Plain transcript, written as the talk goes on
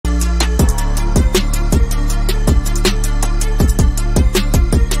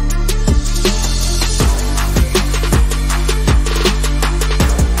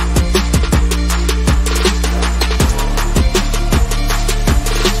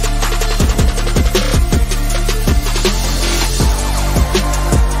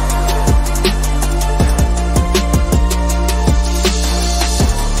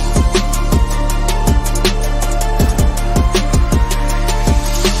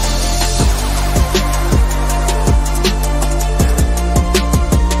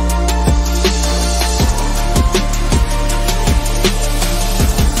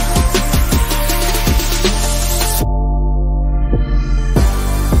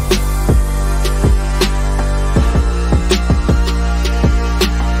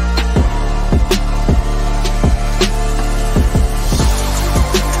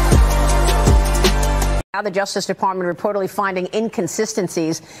Now the Justice Department reportedly finding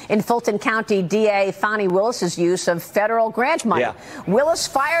inconsistencies in Fulton County DA Fani Willis's use of federal grant money. Yeah. Willis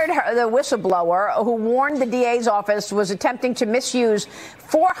fired the whistleblower who warned the DA's office was attempting to misuse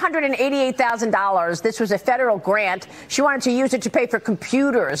 $488,000. This was a federal grant. She wanted to use it to pay for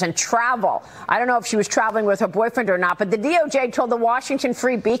computers and travel. I don't know if she was traveling with her boyfriend or not, but the DOJ told the Washington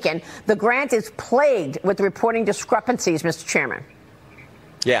Free Beacon the grant is plagued with reporting discrepancies, Mr. Chairman.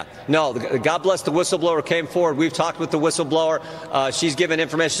 Yeah, no, God bless the whistleblower came forward. We've talked with the whistleblower. She's given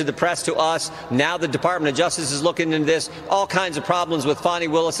information to the press, to us. Now the Department of Justice is looking into this. All kinds of problems with Fani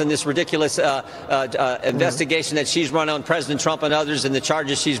Willis and this ridiculous investigation that she's run on President Trump and others and the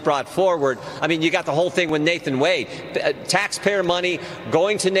charges she's brought forward. I mean, you got the whole thing with Nathan Wade. Taxpayer money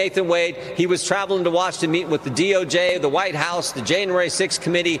going to Nathan Wade. He was traveling to Washington, meeting with the DOJ, the White House, the January 6th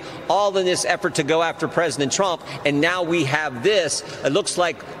committee, all in this effort to go after President Trump. And now we have this. It looks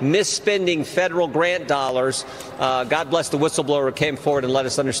like misspending federal grant dollars. God bless the whistleblower who came forward and let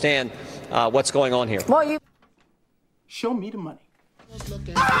us understand what's going on here. Well, show me the money. Show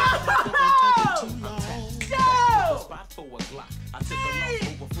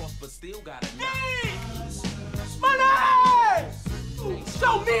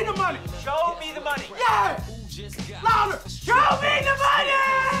me the money! Show me the money! Yeah! Louder! Show me the money!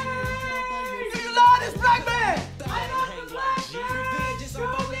 Do you love this black man? I love the black man!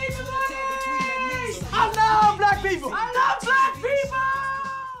 Show me the money! I love black people! I love black people!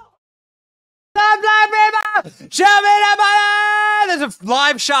 Love black people! Show me the money! There's a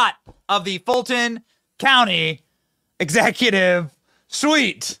live shot of the Fulton County Executive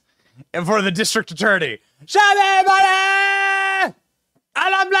Suite for the district attorney. Show me the money! I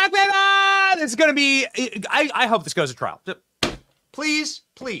love black people! It's gonna be, I hope this goes to trial. Please,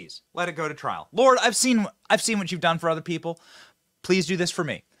 please let it go to trial. Lord, I've seen what you've done for other people. Please do this for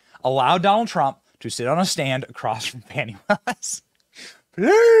me. Allow Donald Trump to sit on a stand across from Fani Willis.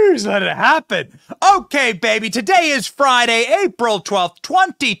 Please let it happen. Okay, baby, today is Friday, April 12th,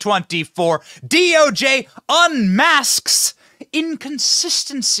 2024. DOJ unmasks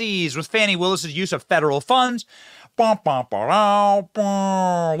inconsistencies with Fani Willis's use of federal funds. We've been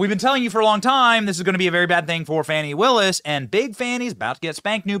telling you for a long time this is going to be a very bad thing for Fani Willis, and Big Fani's about to get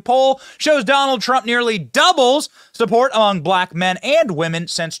spanked. New poll shows Donald Trump nearly doubles support among black men and women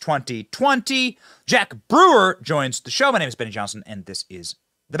since 2020. Jack Brewer joins the show. My name is Benny Johnson, and this is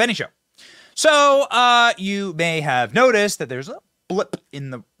The Benny Show. So you may have noticed that there's a blip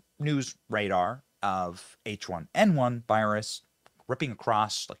in the news radar of H1N1 virus ripping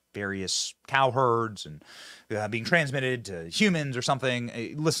across like various cow herds and being transmitted to humans or something.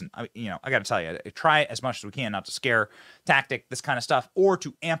 Listen, I got to tell you, try as much as we can not to scare tactic this kind of stuff or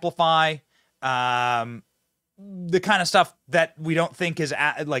to amplify the kind of stuff that we don't think is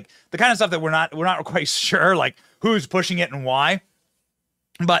like the kind of stuff that we're not quite sure like who's pushing it and why.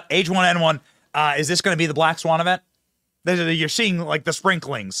 But H1N1, is this going to be the Black Swan event? You're seeing like the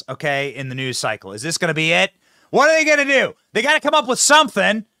sprinklings, okay, in the news cycle. Is this going to be it? What are they going to do? They got to come up with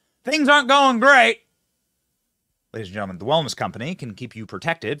something. Things aren't going great. Ladies and gentlemen, the Wellness Company can keep you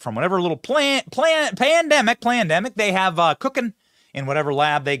protected from whatever little pandemic they have cooking in whatever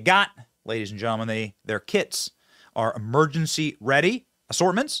lab they got. Ladies and gentlemen, their kits are emergency-ready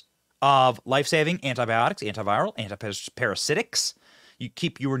assortments of life-saving antibiotics, antiviral, antiparasitics. You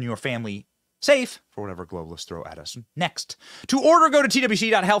keep you and your family safe for whatever globalists throw at us next. To order, go to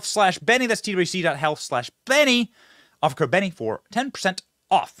twc.health/Benny. That's twc.health/Benny. Offer code Benny for 10%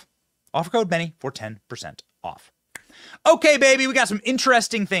 off. Offer code Benny for 10% off. Okay, baby, we got some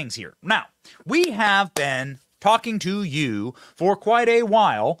interesting things here. Now, we have been talking to you for quite a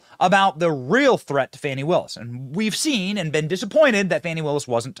while about the real threat to Fani Willis. And we've seen and been disappointed that Fani Willis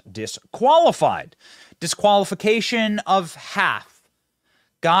wasn't disqualified. Disqualification of half.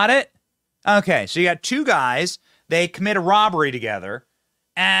 Got it? Okay, so you got two guys, they commit a robbery together,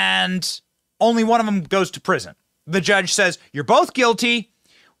 and only one of them goes to prison. The judge says, you're both guilty,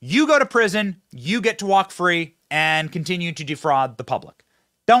 you go to prison, you get to walk free, and continue to defraud the public.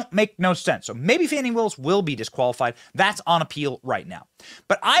 Don't make no sense. So maybe Fani Willis will be disqualified. That's on appeal right now.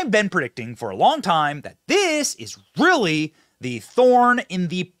 But I've been predicting for a long time that this is really the thorn in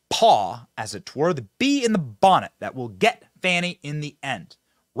the paw, as it were, the bee in the bonnet that will get Fani in the end.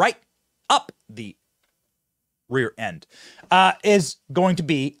 Right up the rear end, is going to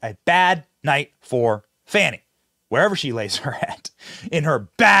be a bad night for Fani. Wherever she lays her head, in her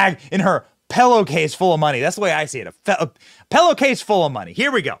bag, in her pillowcase full of money. That's the way I see it, a pillowcase full of money.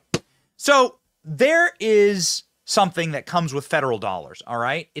 Here we go. So there is something that comes with federal dollars, all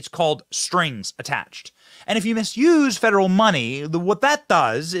right? It's called strings attached. And if you misuse federal money, what that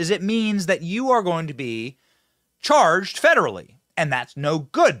does is it means that you are going to be charged federally. And that's no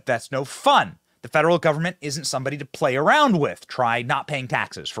good. That's no fun. The federal government isn't somebody to play around with. Try not paying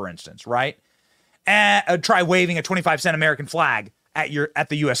taxes, for instance, right? Try waving a 25-cent American flag at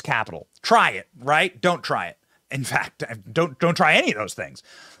the U.S. Capitol. Try it, right? Don't try it. In fact, don't try any of those things,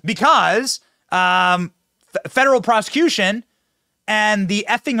 because federal prosecution and the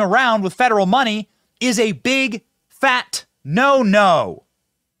effing around with federal money is a big fat no.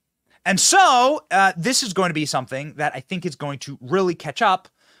 And so this is going to be something that I think is going to really catch up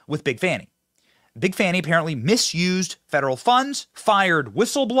with Big Fani. Big Fani apparently misused federal funds, fired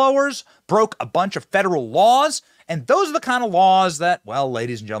whistleblowers, broke a bunch of federal laws, and those are the kind of laws that, well,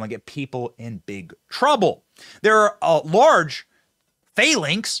 ladies and gentlemen, get people in big trouble. There are large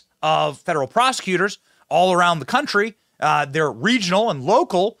phalanx of federal prosecutors all around the country. They're regional and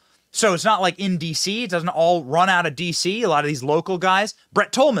local, so it's not like in D.C. It doesn't all run out of D.C. A lot of these local guys.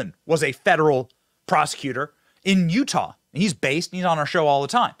 Brett Tolman was a federal prosecutor in Utah. He's based, and he's on our show all the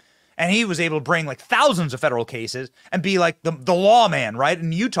time. And he was able to bring like thousands of federal cases and be like the lawman, right,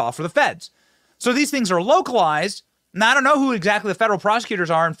 in Utah for the feds. So these things are localized. And I don't know who exactly the federal prosecutors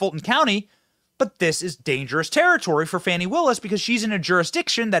are in Fulton County, but this is dangerous territory for Fani Willis because she's in a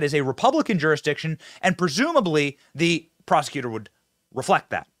jurisdiction that is a Republican jurisdiction, and presumably the prosecutor would reflect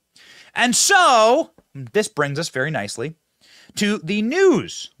that. And so this brings us very nicely to the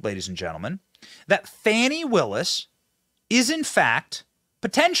news, ladies and gentlemen, that Fani Willis is in fact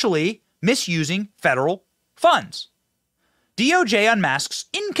potentially misusing federal funds. DOJ unmasks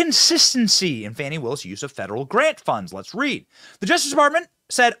inconsistency in Fani Willis' use of federal grant funds. Let's read. The Justice Department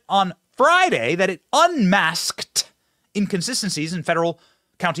said on Friday that it unmasked inconsistencies in federal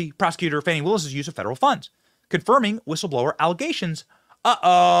county prosecutor Fani Willis' use of federal funds, confirming whistleblower allegations.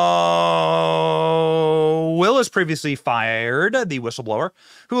 Willis previously fired the whistleblower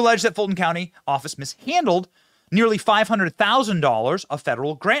who alleged that Fulton County office mishandled nearly $500,000 of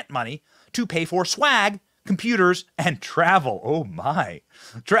federal grant money to pay for swag, computers, and travel. Oh my.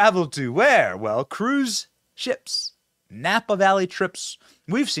 Travel to where? Well, cruise ships, Napa Valley trips.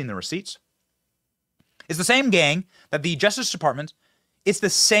 We've seen the receipts. It's the same gang that the Justice Department, it's the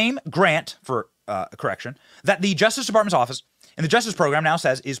same grant for correction that the Justice Department's office in the Justice Program now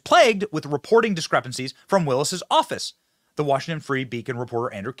says is plagued with reporting discrepancies from Willis's office. The Washington Free Beacon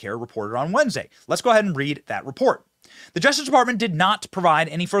reporter Andrew Kerr reported on Wednesday. Let's go ahead and read that report. The Justice Department did not provide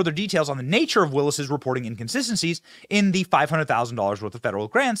any further details on the nature of Willis's reporting inconsistencies in the $500,000 worth of federal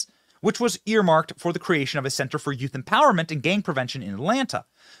grants, which was earmarked for the creation of a Center for Youth Empowerment and Gang Prevention in Atlanta.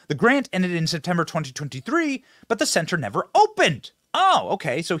 The grant ended in September 2023, but the center never opened. Oh,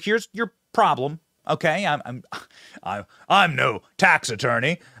 okay. So here's your problem. Okay, I'm no tax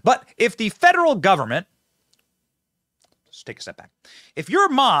attorney, but if the federal government, let's take a step back. If your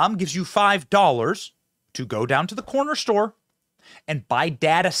mom gives you $5 to go down to the corner store and buy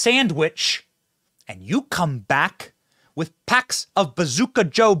dad a sandwich, and you come back with packs of Bazooka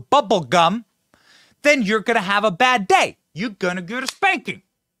Joe bubble gum, then you're going to have a bad day. You're going to get a spanking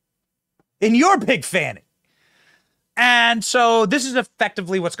in your Big Fani. And so this is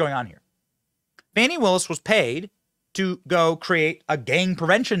effectively what's going on here. Fani Willis was paid to go create a gang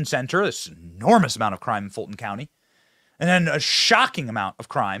prevention center, this enormous amount of crime in Fulton County, and then a shocking amount of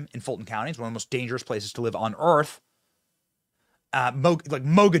crime in Fulton County. It's one of the most dangerous places to live on earth. Like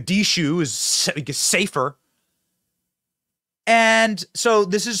Mogadishu is safer. And so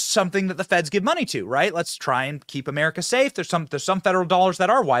this is something that the feds give money to, right? Let's try and keep America safe. There's some federal dollars that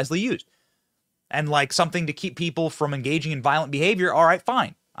are wisely used. And like something to keep people from engaging in violent behavior, all right,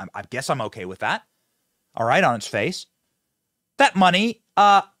 fine. I guess I'm okay with that. All right, on its face. That money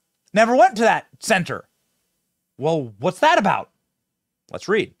never went to that center. Well, what's that about? Let's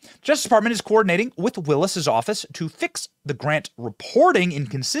read. Justice Department is coordinating with Willis's office to fix the grant reporting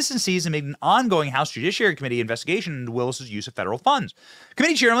inconsistencies and made an ongoing House Judiciary Committee investigation into Willis's use of federal funds.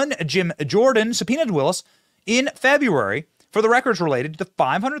 Committee Chairman Jim Jordan subpoenaed Willis in February for the records related to the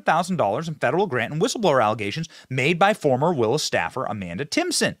 $500,000 in federal grant and whistleblower allegations made by former Willis staffer Amanda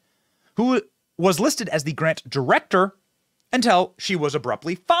Timpson, who was listed as the grant director until she was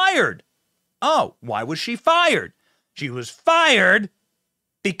abruptly fired. Oh, why was she fired? She was fired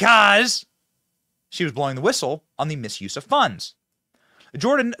because she was blowing the whistle on the misuse of funds.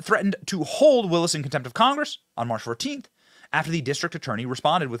 Jordan threatened to hold Willis in contempt of Congress on March 14th after the district attorney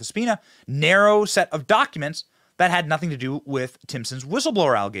responded with a subpoena, narrow set of documents that had nothing to do with Timpson's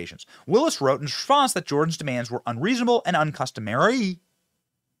whistleblower allegations. Willis wrote in response that Jordan's demands were unreasonable and uncustomary.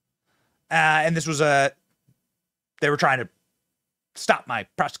 And this was they were trying to stop my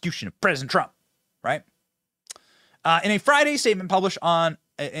prosecution of President Trump, right? In a Friday statement published in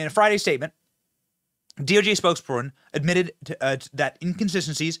a Friday statement, DOJ spokesperson admitted that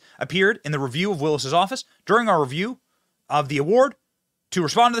inconsistencies appeared in the review of Willis's office. During our review of the award, to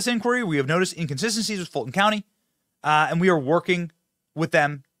respond to this inquiry, we have noticed inconsistencies with Fulton County, and we are working with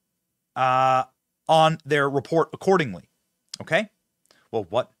them on their report accordingly. Okay? Well,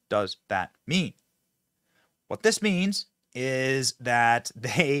 what does that mean? What this means is that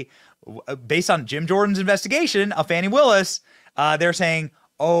they, based on Jim Jordan's investigation of Fani Willis, they're saying,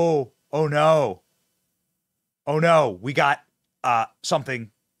 oh no, we got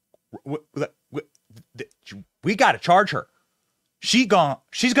something. We got to charge her. She's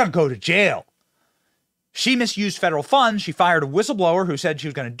gonna go to jail. She misused federal funds. She fired a whistleblower who said she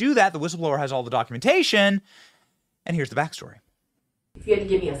was going to do that. The whistleblower has all the documentation. And here's the backstory. If you had to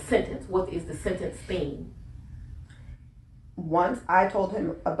give me a sentence, what is the sentence theme? Once I told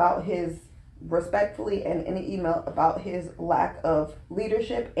him about his, respectfully and in an email, about his lack of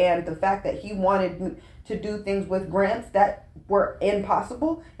leadership and the fact that he wanted to do things with grants that were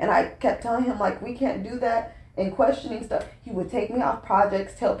impossible. And I kept telling him, like, we can't do that, and questioning stuff. He would take me off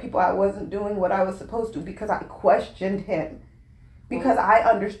projects, tell people I wasn't doing what I was supposed to because I questioned him. Because I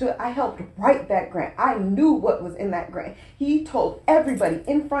understood. I helped write that grant. I knew what was in that grant. He told everybody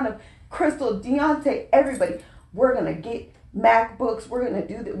in front of Crystal, Deontay, everybody, we're going to get MacBooks, we're going to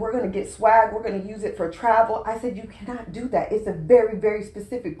do that, we're going to get swag, we're going to use it for travel. I said, you cannot do that. It's a very, very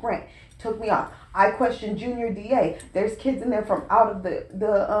specific grant. Took me off. I questioned Junior DA. There's kids in there from out of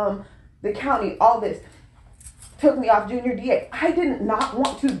the county, all this. Took me off Junior DA. I did not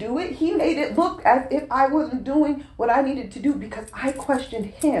want to do it. He made it look as if I wasn't doing what I needed to do because I questioned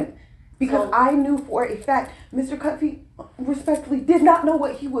him. Because I knew for a fact Mr. Cuffey respectfully did not know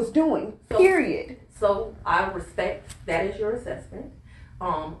what he was doing. Period. So I respect that is your assessment.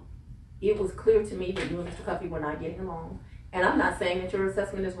 It was clear to me that you and Mr. Cuffey were not getting along. And I'm not saying that your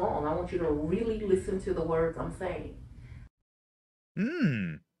assessment is wrong. I want you to really listen to the words I'm saying.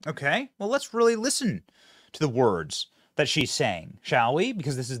 Okay. Well, let's really listen to the words that she's saying, shall we?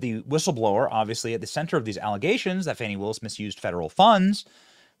 Because this is the whistleblower, obviously, at the center of these allegations that Fani Willis misused federal funds.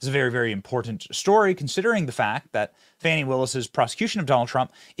 This is a very, very important story, considering the fact that Fani Willis's prosecution of Donald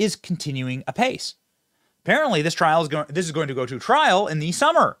Trump is continuing apace. Apparently, this is going to go to trial in the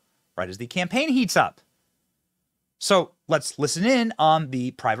summer, right as the campaign heats up. So let's listen in on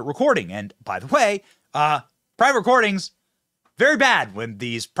the private recording. And by the way, private recordings, very bad when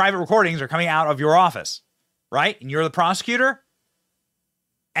these private recordings are coming out of your office. Right? And you're the prosecutor,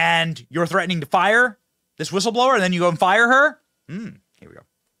 and you're threatening to fire this whistleblower, and then you go and fire her? Here we go.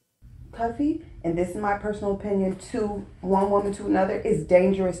 Cuffey, and this is my personal opinion, to one woman to another, is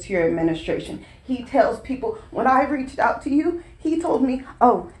dangerous to your administration. He tells people, when I reached out to you, he told me,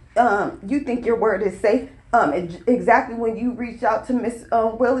 you think your word is safe? Exactly when you reached out to Miss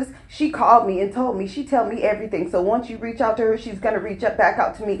Willis, she called me and told me, she tell me everything. So once you reach out to her, she's going to reach back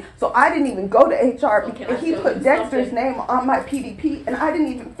out to me. So I didn't even go to HR because he put Dexter's name on my PDP, and I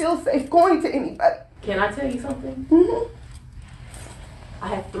didn't even feel safe going to anybody. Can I tell you something? Mm-hmm. I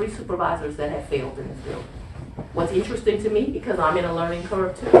have 3 supervisors that have failed in this building. What's interesting to me, because I'm in a learning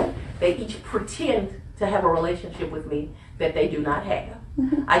curve too, they each pretend to have a relationship with me that they do not have.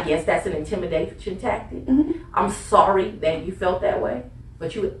 Mm-hmm. I guess that's an intimidation tactic. Mm-hmm. I'm sorry that you felt that way,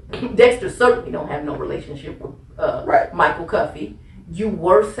 but Dexter certainly don't have no relationship with Michael Cuffey. You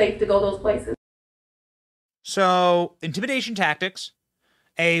were safe to go those places. So, intimidation tactics,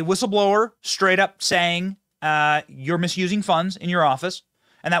 a whistleblower straight up saying you're misusing funds in your office,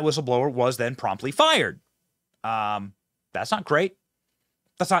 and that whistleblower was then promptly fired. That's not great.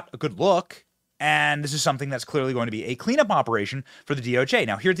 That's not a good look. And this is something that's clearly going to be a cleanup operation for the DOJ.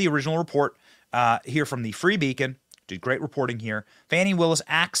 Now, here's the original report here from the Free Beacon. Did great reporting here. Fani Willis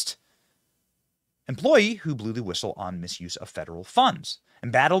axed employee who blew the whistle on misuse of federal funds.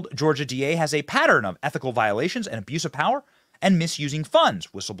 Embattled Georgia DA has a pattern of ethical violations and abuse of power and misusing funds,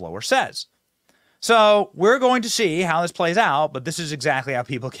 whistleblower says. So we're going to see how this plays out, but this is exactly how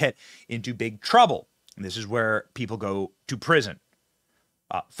people get into big trouble. And this is where people go to prison,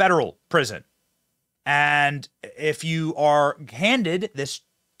 federal prison. And if you are handed this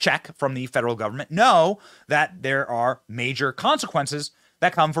check from the federal government, know that there are major consequences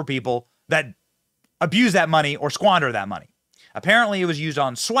that come for people that abuse that money or squander that money. Apparently, it was used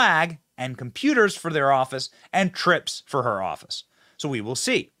on swag and computers for their office and trips for her office. So we will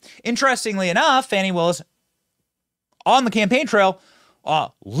see. Interestingly enough, Fani Willis, on the campaign trail,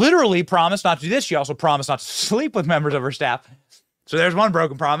 literally promised not to do this. She also promised not to sleep with members of her staff. So there's one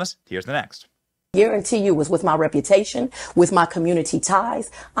broken promise. Here's the next. Guarantee you is with my reputation, with my community ties,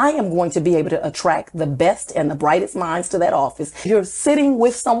 I am going to be able to attract the best and the brightest minds to that office. You're sitting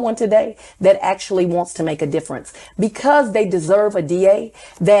with someone today that actually wants to make a difference because they deserve a DA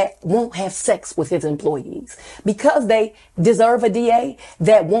that won't have sex with his employees, because they deserve a DA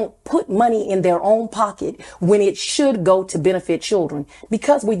that won't put money in their own pocket when it should go to benefit children,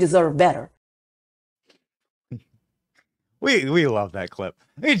 because we deserve better. We love that clip.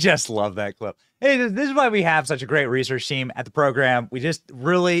 We just love that clip. Hey, this is why we have such a great research team at the program. We just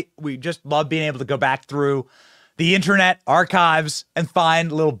love being able to go back through the internet archives and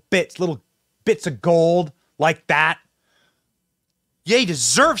find little bits of gold like that. They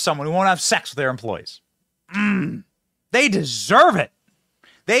deserve someone who won't have sex with their employees. They deserve it.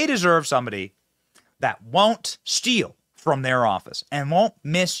 They deserve somebody that won't steal from their office and won't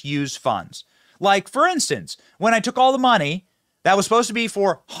misuse funds. Like, for instance, when I took all the money that was supposed to be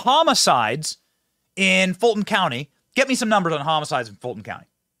for homicides in Fulton County, get me some numbers on homicides in Fulton County.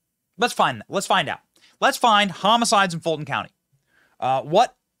 Let's find out. Let's find homicides in Fulton County.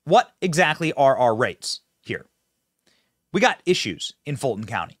 What exactly are our rates here? We got issues in Fulton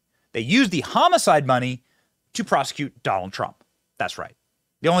County. They used the homicide money to prosecute Donald Trump. That's right.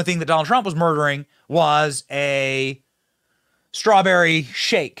 The only thing that Donald Trump was murdering was a strawberry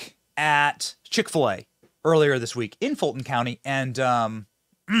shake at Chick-fil-A earlier this week in Fulton County, and that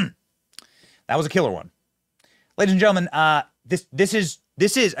was a killer one. Ladies and gentlemen, this is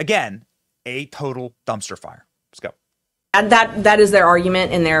again a total dumpster fire. Let's go. And that is their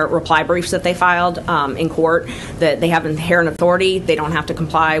argument in their reply briefs that they filed in court, that they have inherent authority. They don't have to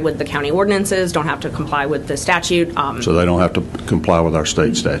comply with the county ordinances, don't have to comply with the statute. So they don't have to comply with our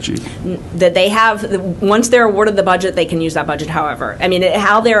state statute. That they have, once they're awarded the budget, they can use that budget. However, I mean,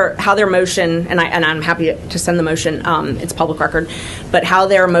 how their motion, and I'm happy to send the motion. It's public record, but how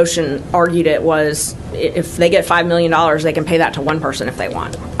their motion argued it was, if they get $5 million, they can pay that to one person if they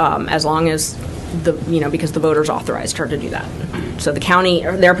want, as long as because the voters authorized her to do that. So the county,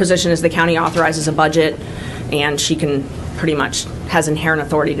 their position is the county authorizes a budget, and she can pretty much has inherent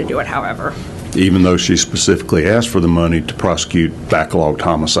authority to do it however. Even though she specifically asked for the money to prosecute backlogged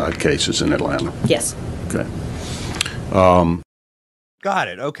homicide cases in Atlanta. Yes. Okay. Got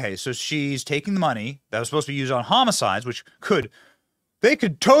it. Okay, so she's taking the money that was supposed to be used on homicides, which they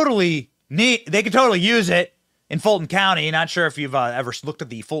could totally use it in Fulton County. Not sure if you've ever looked at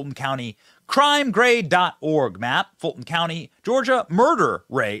the Fulton County crimegrade.org map, Fulton County, Georgia murder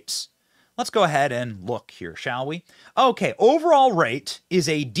rates. Let's go ahead and look here, shall we? Okay, overall rate is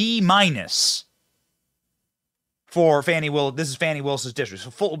a D- for Fani Willis. This is Fani Willis's district. So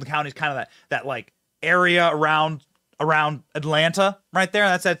Fulton County is kind of that like area around Atlanta right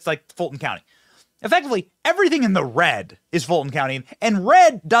there. That's like Fulton County. Effectively, everything in the red is Fulton County, and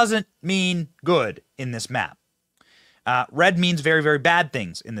red doesn't mean good in this map. Red means very, very bad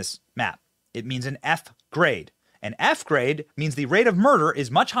things in this map. It means an F grade. An F grade means the rate of murder is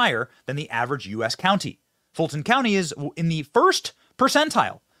much higher than the average U.S. county. Fulton County is in the first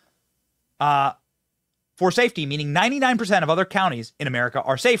percentile for safety, meaning 99% of other counties in America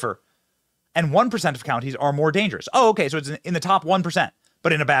are safer, and 1% of counties are more dangerous. Oh, okay, so it's in the top 1%,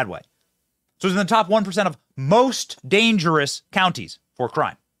 but in a bad way. So it's in the top 1% of most dangerous counties for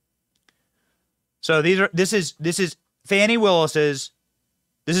crime. So this is Fani Willis's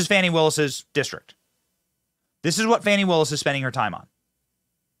district. This is what Fani Willis is spending her time on.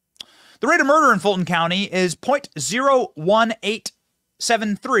 The rate of murder in Fulton County is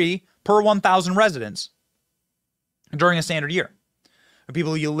 0.01873 per 1,000 residents during a standard year. The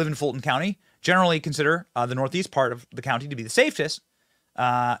people who live in Fulton County generally consider the northeast part of the county to be the safest.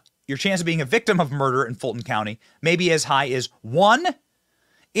 Your chance of being a victim of murder in Fulton County may be as high as 1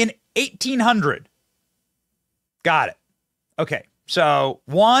 in 1,800. Got it. Okay, so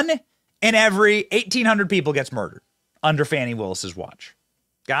 1 in every 1,800 people gets murdered under Fani Willis's watch.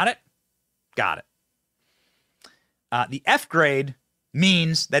 Got it? Got it. The F grade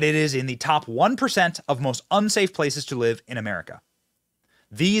means that it is in the top 1% of most unsafe places to live in America.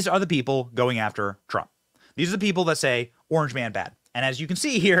 These are the people going after Trump. These are the people that say orange man bad. And as you can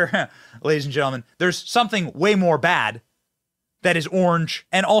see here, ladies and gentlemen, there's something way more bad that is orange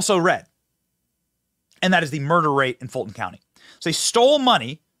and also red. And that is the murder rate in Fulton County. So they stole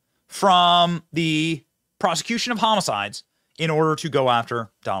money from the prosecution of homicides in order to go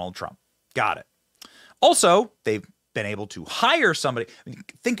after Donald Trump. Got it. Also, they've been able to hire somebody.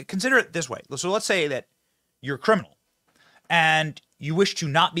 Consider it this way. So let's say that you're a criminal and you wish to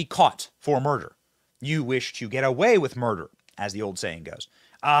not be caught for murder. You wish to get away with murder, as the old saying goes.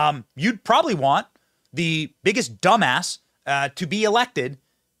 You'd probably want the biggest dumbass to be elected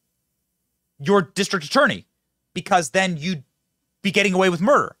your district attorney, because then you'd be getting away with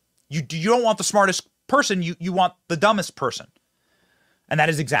murder. You don't want the smartest person. You want the dumbest person. And that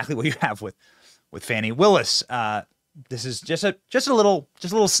is exactly what you have with Fani Willis. This is just a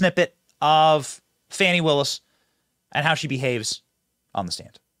little snippet of Fani Willis and how she behaves on the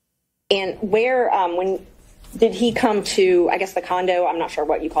stand. And where, when did he come to, I guess, the condo? I'm not sure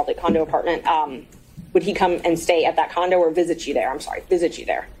what you called it, condo apartment. Would he come and stay at that condo or visit you there? I'm sorry, visit you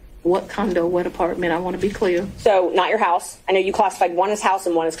there. What condo, what apartment? I want to be clear. So not your house. I know you classified one as house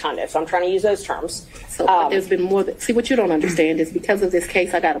and one as condo. So I'm trying to use those terms. So there's been more than, see, what you don't understand is because of this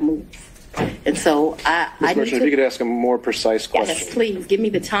case, I got to move. And so I need to, if you could ask a more precise question. Yes, please, give me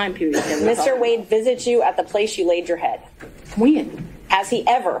the time period. Mr. Wade visits you at the place you laid your head. When? Has he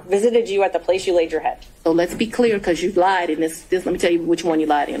ever visited you at the place you laid your head? So let's be clear, because you lied in this. Let me tell you which one you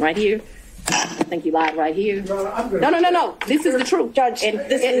lied in. Right here. I think you lied right here. No. This is the truth, Judge. And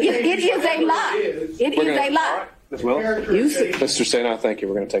it is a lie. It is a lie. Well, Mr. Sena, thank you.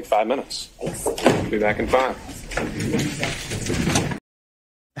 We're going to take 5 minutes. Be back in 5.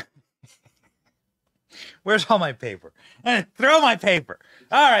 Where's all my paper? Throw my paper.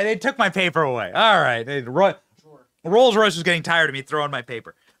 All right, they took my paper away. All right. Rolls Royce was getting tired of me throwing my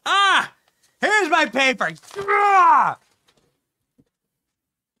paper. Here's my paper.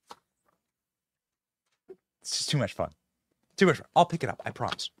 It's just too much fun. Too much fun. I'll pick it up. I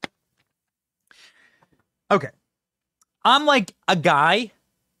promise. Okay. I'm like a guy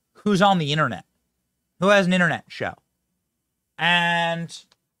who's on the internet, who has an internet show. And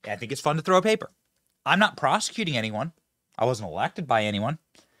I think it's fun to throw a paper. I'm not prosecuting anyone. I wasn't elected by anyone.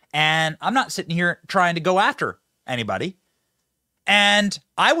 And I'm not sitting here trying to go after anybody. And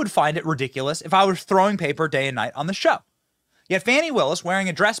I would find it ridiculous if I was throwing paper day and night on the show. Yet Fani Willis, wearing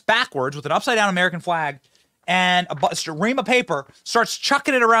a dress backwards with an upside-down American flag and a stream of paper, starts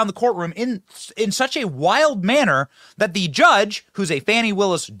chucking it around the courtroom in such a wild manner that the judge, who's a Fani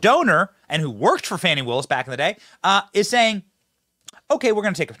Willis donor and who worked for Fani Willis back in the day, is saying, okay, we're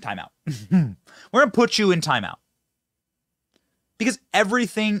going to take a timeout. We're going to put you in timeout. Because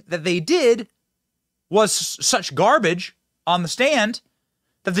everything that they did was such garbage on the stand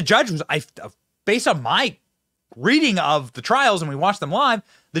that the judge was, based on my reading of the trials and we watched them live,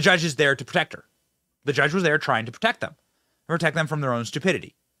 the judge is there to protect her. The judge was there trying to protect them from their own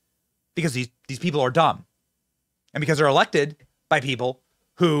stupidity. Because these people are dumb. And because they're elected by people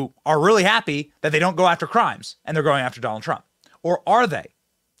who are really happy that they don't go after crimes and they're going after Donald Trump. Or are they?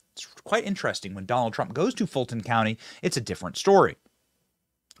 It's quite interesting. When Donald Trump goes to Fulton County, it's a different story.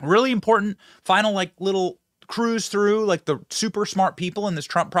 Really important final little cruise through the super smart people in this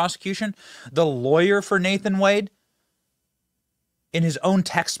Trump prosecution. The lawyer for Nathan Wade, in his own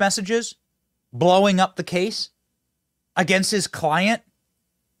text messages, blowing up the case against his client,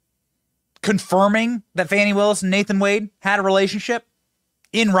 confirming that Fani Willis and Nathan Wade had a relationship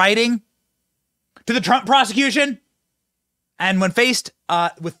in writing to the Trump prosecution. And when faced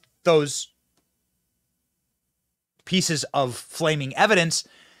with those pieces of flaming evidence,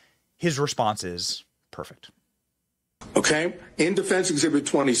 his response is perfect. Okay, in Defense Exhibit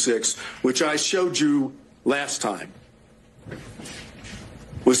 26, which I showed you last time,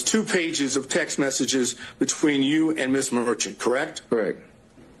 was 2 pages of text messages between you and Miss Merchant, correct? Correct.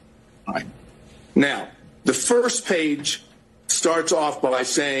 All right. Now, the first page starts off by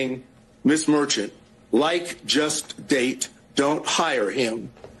saying, Miss Merchant, just date, don't hire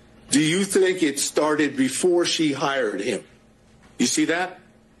him. Do you think it started before she hired him? You see that?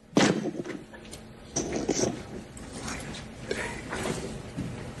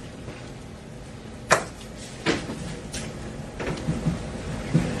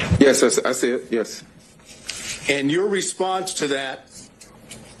 Yes, I see it. Yes. And your response to that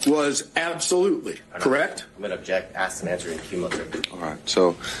was absolutely, correct? I'm going to object, ask and answer in cumulative. All right.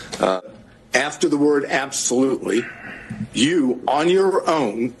 So after the word absolutely, you on your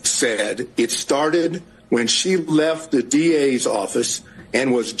own said it started when she left the DA's office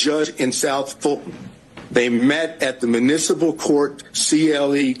and was judge in South Fulton. They met at the municipal court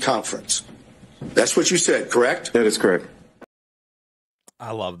CLE conference. That's what you said, correct? That is correct.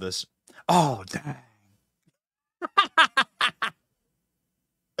 I love this. Oh, dang.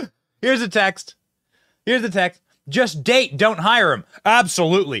 Here's the text. Just date, don't hire him.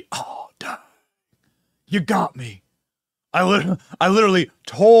 Absolutely. Oh, dang. You got me. I literally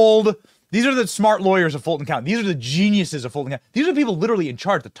told... These are the smart lawyers of Fulton County. These are the geniuses of Fulton County. These are the people literally in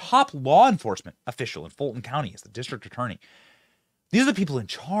charge. The top law enforcement official in Fulton County is the district attorney. These are the people in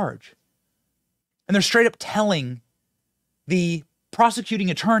charge. And they're straight up telling the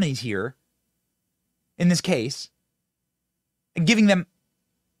prosecuting attorneys here in this case and giving them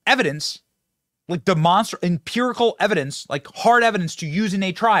evidence like empirical evidence, like hard evidence to use in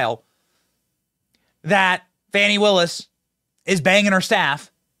a trial, that Fani Willis is banging her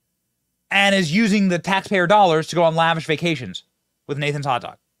staff and is using the taxpayer dollars to go on lavish vacations with Nathan's hot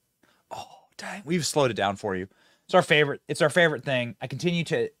dog. Oh, dang. We've slowed it down for you. It's our favorite. It's our favorite thing. I continue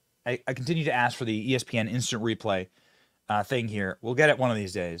to ask for the ESPN instant replay thing here. We'll get it one of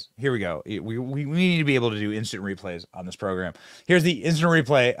these days. Here we go. We need to be able to do instant replays on this program. Here's the instant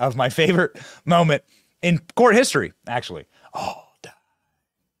replay of my favorite moment in court history, actually. Oh,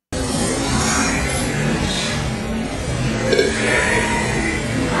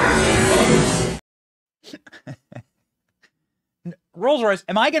 Rolls-Royce,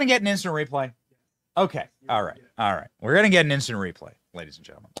 am I going to get an instant replay? Okay. All right. We're going to get an instant replay, ladies and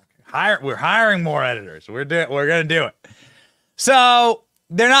gentlemen. We're hiring more editors. We're going to do it. So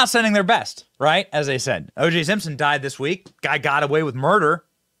they're not sending their best, right? As they said, O.J. Simpson died this week. Guy got away with murder.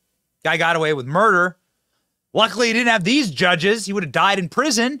 Luckily, he didn't have these judges. He would have died in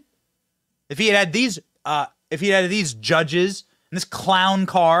prison if he had these. If he had these judges in this clown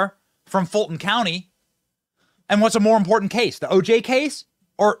car from Fulton County. And what's a more important case, the O.J. case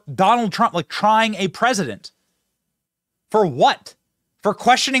or Donald Trump like trying a president? For what? For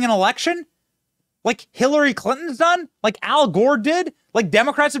questioning an election? Like Hillary Clinton's done? Like Al Gore did? Like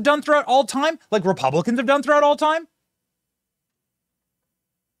Democrats have done throughout all time? Like Republicans have done throughout all time?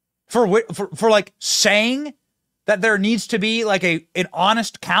 For like saying that there needs to be like an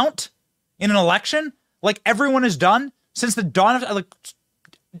honest count in an election? Like everyone has done since the dawn of like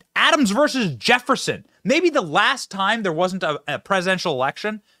Adams versus Jefferson. Maybe the last time there wasn't a presidential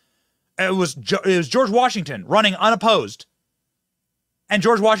election, it was George Washington running unopposed. And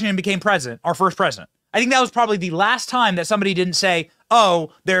George Washington became president, our first president. I think that was probably the last time that somebody didn't say,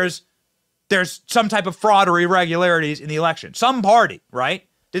 oh, there's some type of fraud or irregularities in the election. Some party, right?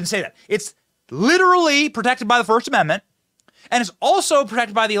 Didn't say that. It's literally protected by the First Amendment, and it's also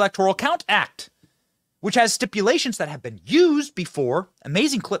protected by the Electoral Count Act, which has stipulations that have been used before.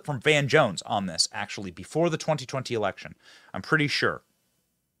 Amazing clip from Van Jones on this, actually, before the 2020 election. I'm pretty sure.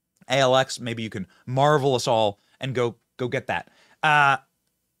 ALX, maybe you can marvel us all and go get that.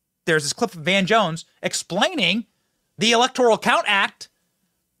 There's this clip of Van Jones explaining the Electoral Count Act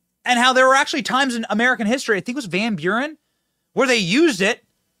and how there were actually times in American history, I think it was Van Buren, where they used it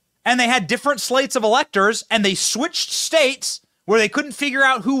and they had different slates of electors and they switched states where they couldn't figure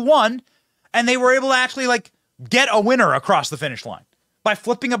out who won. And they were able to actually like get a winner across the finish line by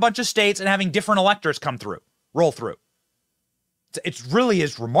flipping a bunch of states and having different electors roll through. It really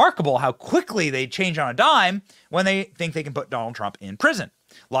is remarkable how quickly they change on a dime when they think they can put Donald Trump in prison.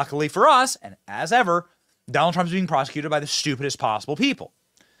 Luckily for us, and as ever, Donald Trump is being prosecuted by the stupidest possible people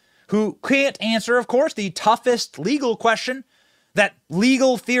who can't answer, of course, the toughest legal question that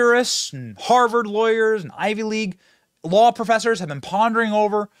legal theorists and Harvard lawyers and Ivy League law professors have been pondering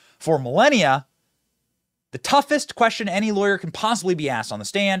over for millennia. The toughest question any lawyer can possibly be asked on the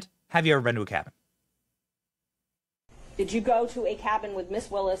stand: have you ever been to a cabin? Did you go to a cabin with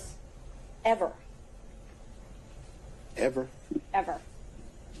Miss Willis ever? Ever? Ever.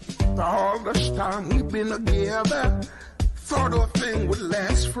 All this time we've been together, thought a thing would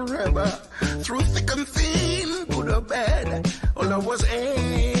last forever. Through thick and thin, good or bad, all I was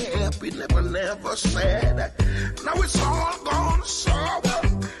happy, never sad. Now it's all gone sour,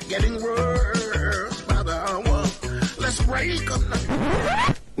 getting worse by the hour. Let's break up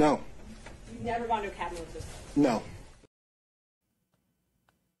now. No. You've never gone to a cabin with this? No.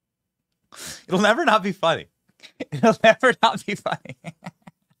 It'll never not be funny. It'll never not be funny.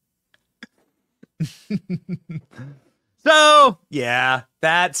 So, yeah,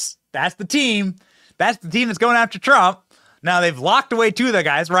 that's the team. That's the team that's going after Trump. Now, they've locked away two of the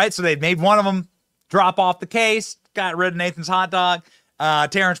guys, right? So they've made one of them drop off the case, got rid of Nathan's hot dog.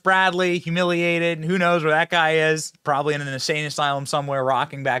 Terrence Bradley, humiliated. Who knows where that guy is? Probably in an insane asylum somewhere,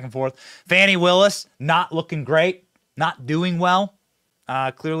 rocking back and forth. Fani Willis, not looking great, not doing well.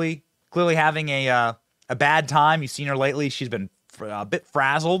 Clearly having a bad time. You've seen her lately. She's been a bit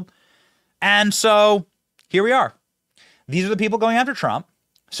frazzled. And so here we are. These are the people going after Trump.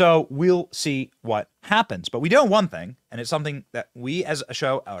 So we'll see what happens. But we know one thing, and it's something that we as a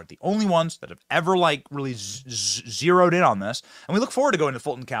show are the only ones that have ever like really zeroed in on this. And we look forward to going to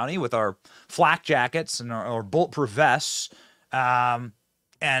Fulton County with our flak jackets and our bulletproof vests,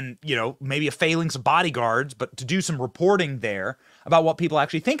 and, you know, maybe a phalanx of bodyguards, but to do some reporting there about what people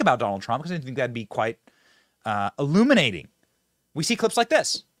actually think about Donald Trump, because I think that'd be quite illuminating. We see clips like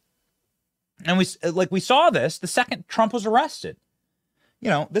this. And we saw this the second Trump was arrested. You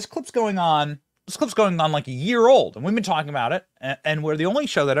know, this clip's going on like a year old, and we've been talking about it, and we're the only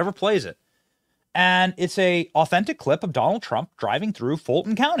show that ever plays it. And it's a authentic clip of Donald Trump driving through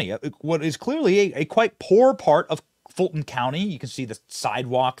Fulton County, what is clearly a quite poor part of Fulton County. You can see the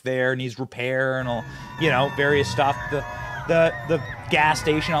sidewalk there needs repair and all, various stuff. The gas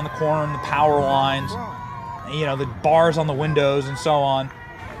station on the corner and the power lines, the bars on the windows and so on.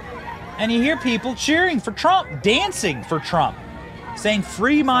 And you hear people cheering for Trump, dancing for Trump, saying,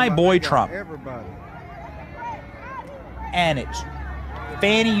 "Free my boy Trump." Everybody. And it's,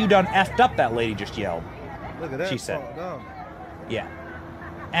 "Fani, you done effed up," that lady just yelled. Look at that. She said. No. Yeah.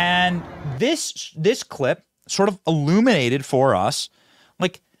 And this clip sort of illuminated for us,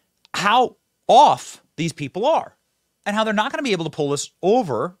 like, how off these people are and how they're not going to be able to pull this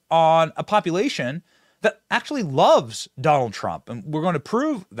over on a population that actually loves Donald Trump. And we're going to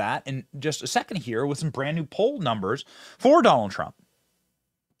prove that in just a second here with some brand new poll numbers for Donald Trump.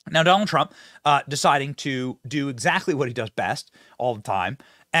 Now, Donald Trump deciding to do exactly what he does best all the time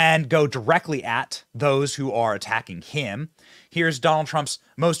and go directly at those who are attacking him. Here's Donald Trump's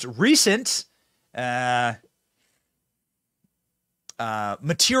most recent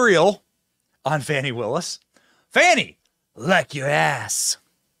material on Fani Willis. "Fani, like your ass."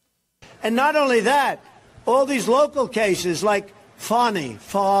 And not only that, all these local cases like Fani.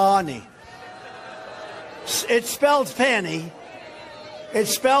 It's spelled Fani.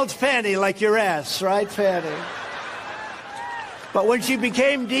 It's spelled Fani like your ass, right, Fani? But when she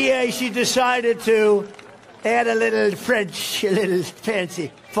became DA, she decided to add a little French, a little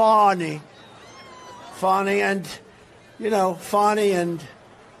fancy. Fani. Fani and, Fani and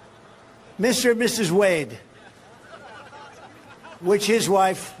Mr. and Mrs. Wade, which his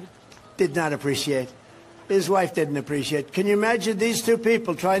wife did not appreciate. His wife didn't appreciate. Can you imagine these two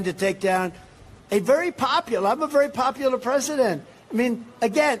people trying to take down I'm a very popular president. I mean,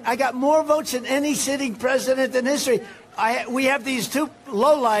 again, I got more votes than any sitting president in history. We have these two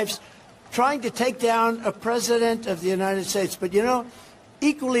lowlifes trying to take down a president of the United States. But,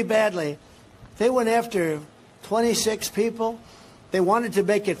 equally badly, they went after 26 people. They wanted to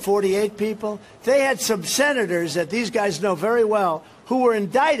make it 48 people. They had some senators that these guys know very well who were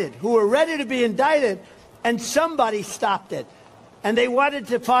indicted, who were ready to be indicted, and somebody stopped it. And they wanted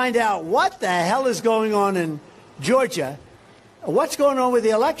to find out what the hell is going on in Georgia, what's going on with the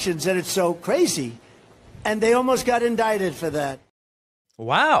elections, and it's so crazy. And they almost got indicted for that.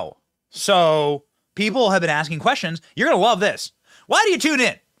 Wow. So people have been asking questions. You're going to love this. Why do you tune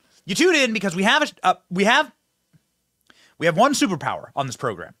in? You tune in because we have one superpower on this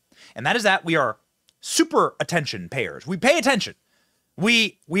program, and that is that we are super attention payers. We pay attention.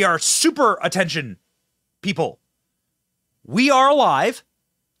 We are super attention people. We are alive,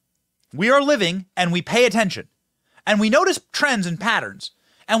 we are living, and we pay attention. And we notice trends and patterns.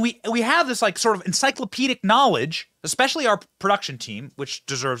 And we have this like sort of encyclopedic knowledge, especially our production team, which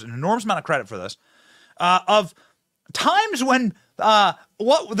deserves an enormous amount of credit for this, of times when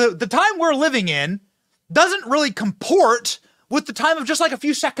the time we're living in doesn't really comport with the time of just like a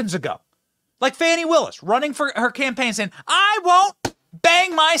few seconds ago. Like Fani Willis running for her campaign saying, "I won't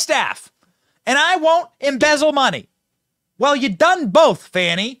bang my staff and I won't embezzle money." Well, you done both,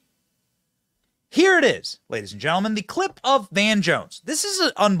 Fani. Here it is, ladies and gentlemen, the clip of Van Jones. This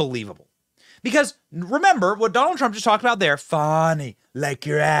is unbelievable. Because remember what Donald Trump just talked about there, "Fani, like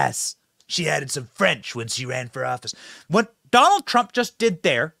your ass. She added some French when she ran for office." What Donald Trump just did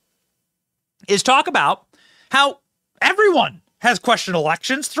there is talk about how everyone has questioned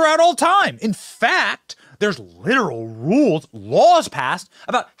elections throughout all time. In fact, there's literal rules, laws passed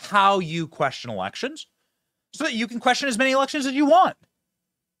about how you question elections so that you can question as many elections as you want.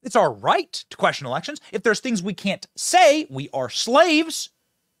 It's our right to question elections. If there's things we can't say, we are slaves.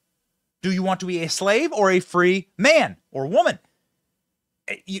 Do you want to be a slave or a free man or woman?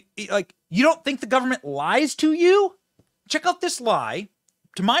 You don't think the government lies to you? Check out this lie.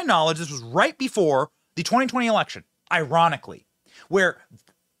 To my knowledge, this was right before the 2020 election, ironically, where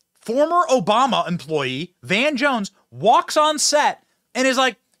former Obama employee Van Jones walks on set and is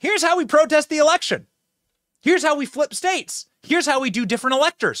like, "Here's how we protest the election. Here's how we flip states. Here's how we do different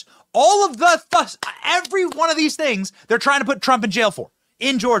electors." All of every one of these things they're trying to put Trump in jail for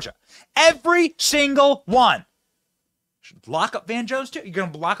in Georgia. Every single one. Should lock up Van Jones too? You're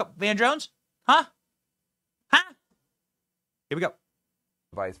going to lock up Van Jones? Huh? Here we go.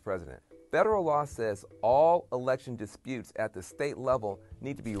 Vice President. Federal law says all election disputes at the state level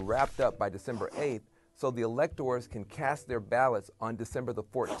need to be wrapped up by December 8th so the electors can cast their ballots on December the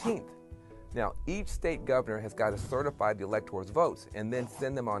 14th. Now, each state governor has got to certify the electors' votes and then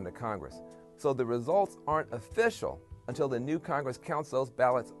send them on to Congress. So the results aren't official until the new Congress counts those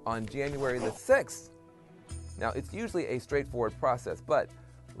ballots on January the 6th. Now, it's usually a straightforward process, but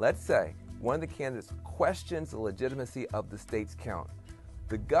let's say one of the candidates questions the legitimacy of the state's count,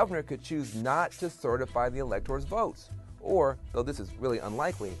 the governor could choose not to certify the elector's votes. Or, though this is really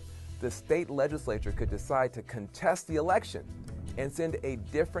unlikely, the state legislature could decide to contest the election and send a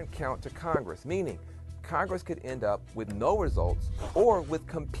different count to Congress, meaning Congress could end up with no results or with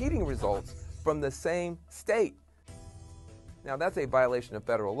competing results from the same state. Now, that's a violation of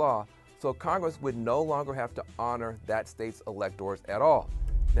federal law, so Congress would no longer have to honor that state's electors at all.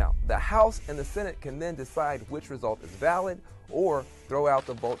 Now, the House and the Senate can then decide which result is valid or throw out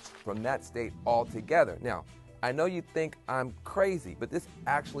the votes from that state altogether. Now, I know you think I'm crazy, but this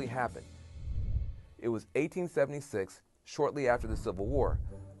actually happened. It was 1876, shortly after the Civil War.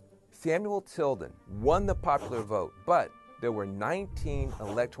 Samuel Tilden won the popular vote, but there were 19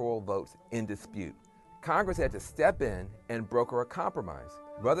 electoral votes in dispute. Congress had to step in and broker a compromise.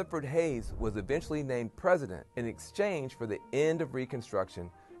 Rutherford Hayes was eventually named president in exchange for the end of Reconstruction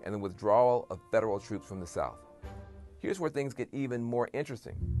and the withdrawal of federal troops from the South. Here's where things get even more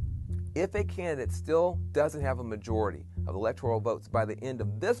interesting. If a candidate still doesn't have a majority of electoral votes by the end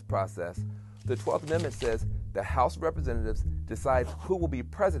of this process, the 12th Amendment says the House of Representatives decides who will be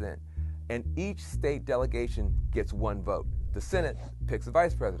president, and each state delegation gets one vote. The Senate picks a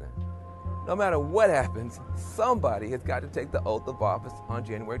vice president. No matter what happens, somebody has got to take the oath of office on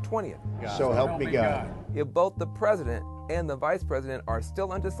January 20th. So help me God. If both the president and the vice president are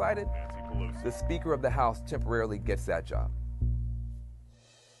still undecided, the Speaker of the House temporarily gets that job.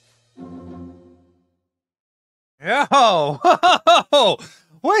 Yo!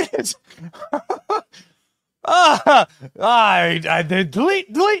 What is...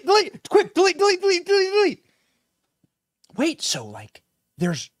 delete! Quick, delete! Wait, so, like,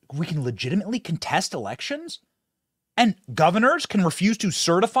 we can legitimately contest elections? And governors can refuse to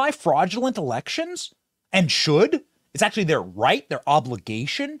certify fraudulent elections? And should? It's actually their right, their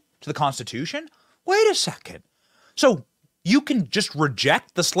obligation to the Constitution? Wait a second. So you can just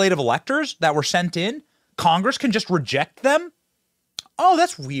reject the slate of electors that were sent in? Congress can just reject them? Oh,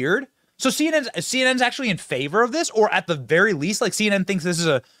 that's weird. So CNN's actually in favor of this, or at the very least, like CNN thinks this is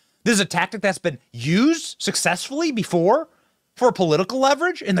a tactic that's been used successfully before for political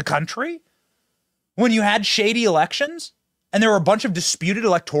leverage in the country? When you had shady elections and there were a bunch of disputed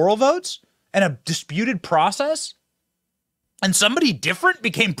electoral votes and a disputed process, and somebody different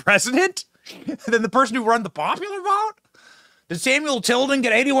became president than the person who won the popular vote? Did Samuel Tilden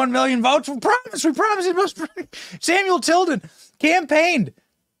get 81 million votes? We promise it must. Samuel Tilden campaigned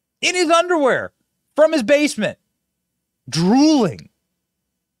in his underwear from his basement, drooling,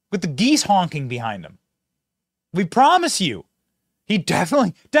 with the geese honking behind him. We promise you, he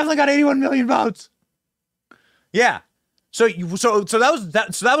definitely got 81 million votes. Yeah. So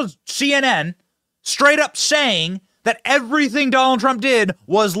that was CNN straight up saying that everything Donald Trump did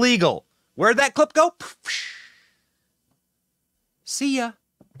was legal. Where'd that clip go? See ya.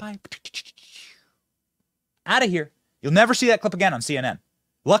 Bye. Out of here. You'll never see that clip again on CNN.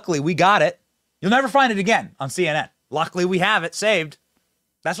 Luckily, we got it. You'll never find it again on CNN. Luckily, we have it saved.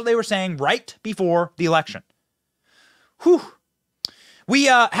 That's what they were saying right before the election. Whew. We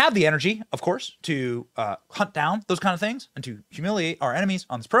have the energy, of course, to hunt down those kind of things and to humiliate our enemies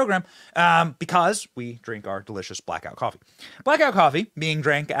on this program because we drink our delicious Blackout coffee. Blackout coffee being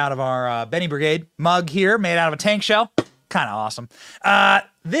drank out of our Benny Brigade mug here, made out of a tank shell. Kind of awesome.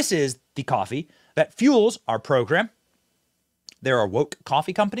 This is the coffee that fuels our program. There are woke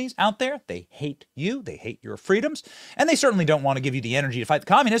coffee companies out there. They hate you. They hate your freedoms. And they certainly don't want to give you the energy to fight the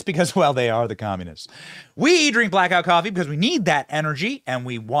communists because, well, they are the communists. We drink Blackout coffee because we need that energy and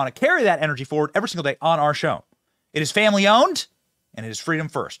we want to carry that energy forward every single day on our show. It is family owned and it is freedom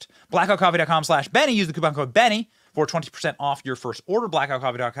first. Blackoutcoffee.com/Benny. Use the coupon code Benny for 20% off your first order.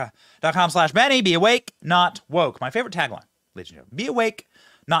 Blackoutcoffee.com/Benny. Be awake, not woke. My favorite tagline, ladies and gentlemen. Be awake,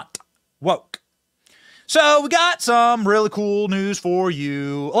 not woke. So we got some really cool news for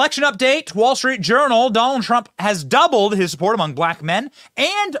you. Election update, Wall Street Journal. Donald Trump has doubled his support among black men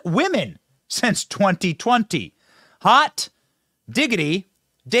and women since 2020. Hot diggity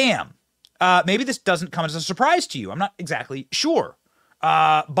damn. Maybe this doesn't come as a surprise to you. I'm not exactly sure.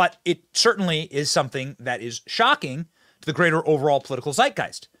 But it certainly is something that is shocking to the greater overall political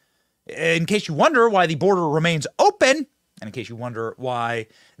zeitgeist. In case you wonder why the border remains open, and in case you wonder why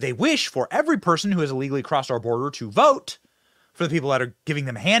they wish for every person who has illegally crossed our border to vote for the people that are giving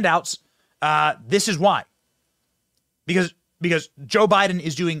them handouts, this is why. Because Joe Biden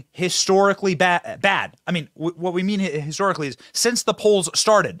is doing historically bad. I mean, what we mean historically is since the polls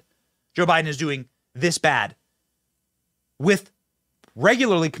started, Joe Biden is doing this bad with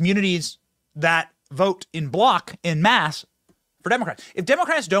regularly communities that vote in block, in mass, for Democrats. If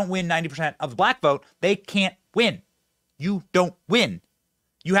Democrats don't win 90% of the black vote, they can't win. You don't win.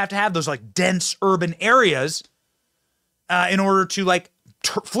 You have to have those like dense urban areas in order to like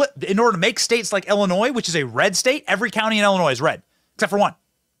flip, in order to make states like Illinois, which is a red state. Every county in Illinois is red, except for one.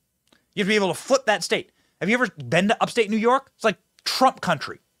 You have to be able to flip that state. Have you ever been to upstate New York? It's like Trump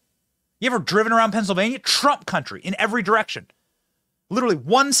country. You ever driven around Pennsylvania? Trump country in every direction. Literally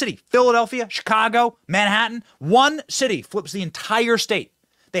one city, Philadelphia, Chicago, Manhattan, one city flips the entire state.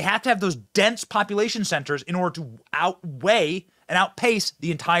 They have to have those dense population centers in order to outweigh and outpace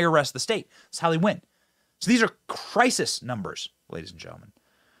the entire rest of the state. That's how they win. So these are crisis numbers, ladies and gentlemen,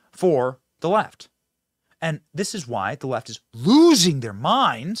 for the left. And this is why the left is losing their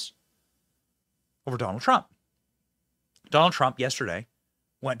minds over Donald Trump. Donald Trump yesterday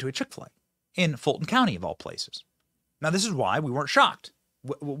went to a Chick-fil-A in Fulton County, of all places. Now, this is why we weren't shocked.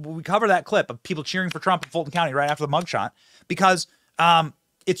 We cover that clip of people cheering for Trump in Fulton County right after the mugshot because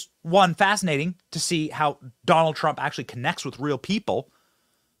it's, one, fascinating to see how Donald Trump actually connects with real people.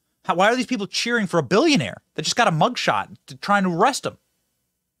 Why are these people cheering for a billionaire that just got a mugshot trying to arrest him?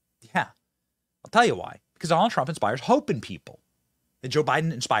 Yeah, I'll tell you why. Because Donald Trump inspires hope in people. And Joe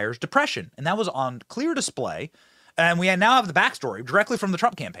Biden inspires depression. And that was on clear display. And we now have the backstory directly from the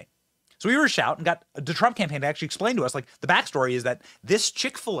Trump campaign. So we were shout and got the Trump campaign to actually explain to us, like, the backstory is that this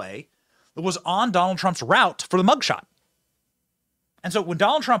Chick-fil-A was on Donald Trump's route for the mugshot. And so when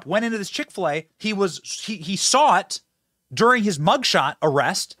Donald Trump went into this Chick-fil-A, he saw it during his mugshot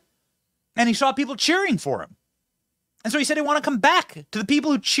arrest, and he saw people cheering for him. And so he said, I want to come back to the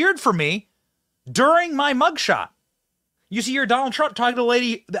people who cheered for me during my mugshot. You see here Donald Trump talking to a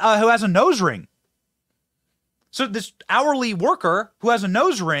lady who has a nose ring. So this hourly worker who has a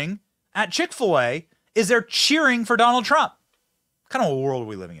nose ring at Chick-fil-A is there cheering for Donald Trump. What kind of a world are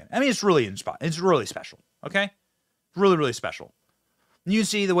we living in? I mean, it's really special, okay? Really, really special. You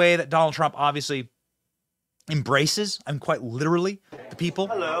see the way that Donald Trump obviously embraces, and quite literally, the people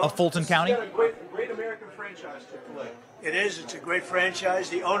of Fulton County. It's got a great American franchise, Chick-fil-A. It is. It's a great franchise.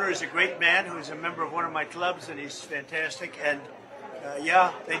 The owner is a great man who's a member of one of my clubs, and he's fantastic. And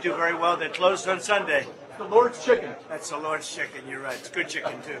yeah, they do very well. They're closed on Sunday. The Lord's Chicken. That's the Lord's Chicken. You're right. It's good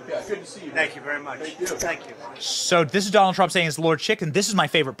chicken, too. Yeah, good to see you. Thank you very much. Thank you. Thank you. So this is Donald Trump saying it's the Lord's Chicken. This is my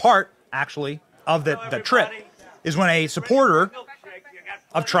favorite part, actually, of the trip, is when a supporter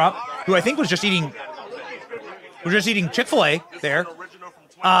of Trump, who I think was just eating Chick-fil-A there,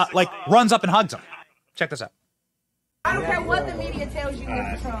 runs up and hugs him. Check this out. I don't care what the media tells you,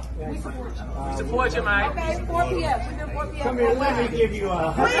 Mr. Trump. We support you. We support you, Mike. Okay, 4 p.m. We're here 4 p.m. Come here, let me give you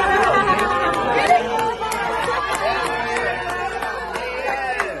a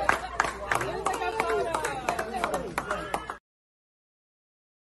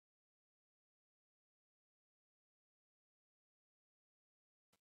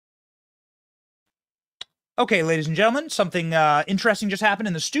Okay, ladies and gentlemen, something interesting just happened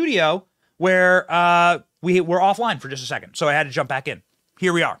in the studio where we were offline for just a second, so I had to jump back in.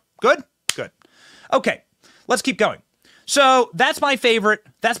 Here we are. Good? Good. Okay, let's keep going. So that's my favorite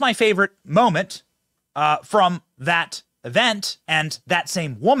moment from that event, and that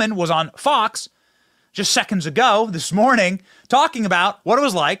same woman was on Fox just seconds ago this morning talking about what it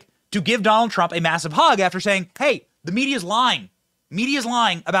was like to give Donald Trump a massive hug after saying, hey, the media's lying. Media's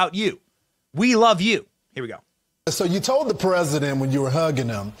lying about you. We love you. Here we go. So you told the president when you were hugging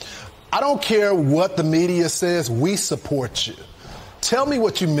him, I don't care what the media says, we support you. Tell me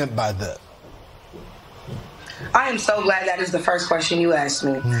what you meant by that. I am so glad that is the first question you asked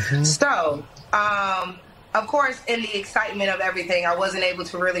me. So, of course, in the excitement of everything, I wasn't able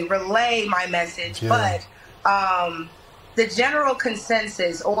to really relay my message, but the general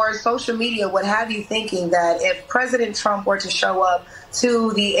consensus or social media would have you thinking that if President Trump were to show up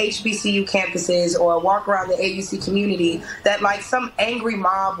to the HBCU campuses or walk around the AUC community, that like some angry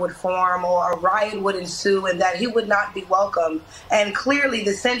mob would form or a riot would ensue and that he would not be welcome. And clearly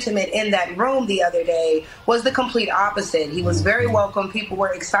the sentiment in that room the other day was the complete opposite. He was very welcome. People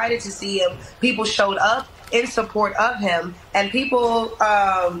were excited to see him. People showed up in support of him, and people,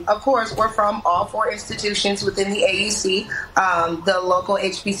 of course, were from all 4 institutions within the AUC, the local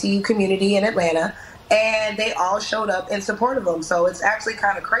HBCU community in Atlanta, and they all showed up in support of him. So it's actually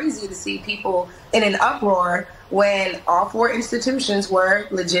kind of crazy to see people in an uproar when all 4 institutions were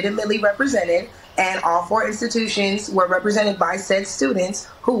legitimately represented, and all 4 institutions were represented by said students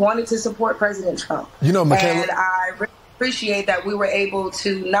who wanted to support President Trump. You know, Michaela, and I really appreciate that we were able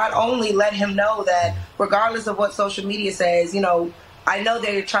to not only let him know that regardless of what social media says, you know, I know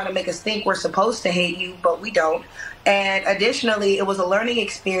they're trying to make us think we're supposed to hate you, but we don't. And additionally, it was a learning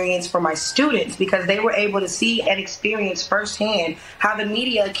experience for my students because they were able to see and experience firsthand how the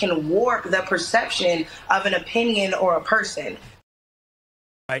media can warp the perception of an opinion or a person.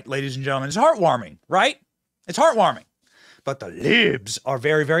 Right, ladies and gentlemen, it's heartwarming, right? It's heartwarming. But the libs are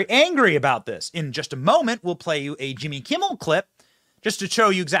very, very angry about this. In just a moment, we'll play you a Jimmy Kimmel clip just to show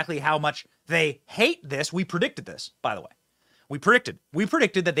you exactly how much they hate this. We predicted this, by the way. We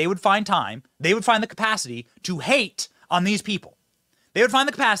predicted that they would find time, they would find the capacity to hate on these people. They would find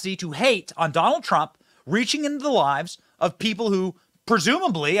the capacity to hate on Donald Trump reaching into the lives of people who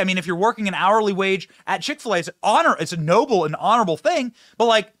presumably, I mean, if you're working an hourly wage at Chick-fil-A, it's a noble and honorable thing, but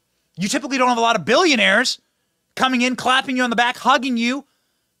like, you typically don't have a lot of billionaires coming in, clapping you on the back, hugging you.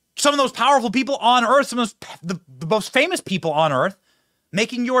 Some of those powerful people on earth, some of the most famous people on earth,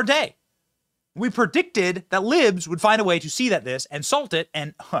 making your day. We predicted that libs would find a way to see this and salt it,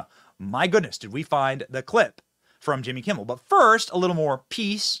 and my goodness, did we find the clip from Jimmy Kimmel. But first, a little more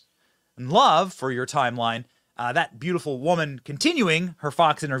peace and love for your timeline. That beautiful woman continuing her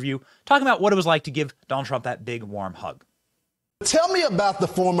Fox interview, talking about what it was like to give Donald Trump that big, warm hug. Tell me about the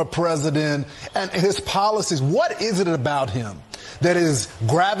former president and his policies. What is it about him that is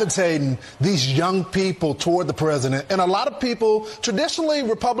gravitating these young people toward the president? And a lot of people, traditionally,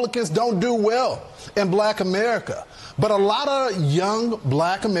 Republicans don't do well in black America. But a lot of young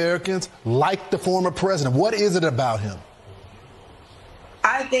black Americans like the former president. What is it about him?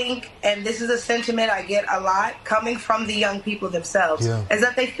 I think, and this is a sentiment I get a lot coming from the young people themselves, is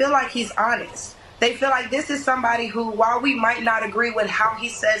that they feel like he's honest. They feel like this is somebody who, while we might not agree with how he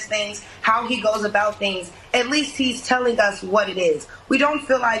says things, how he goes about things, at least he's telling us what it is. We don't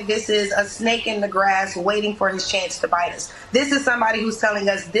feel like this is a snake in the grass waiting for his chance to bite us. This is somebody who's telling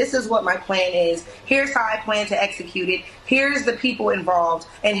us, this is what my plan is. Here's how I plan to execute it. Here's the people involved.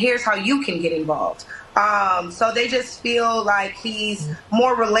 And here's how you can get involved. So they just feel like he's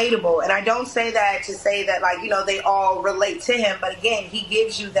more relatable. And I don't say that to say that, like, you know, they all relate to him. But again, he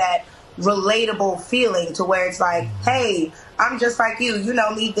gives you that relatable feeling to where it's like, hey, I'm just like you. You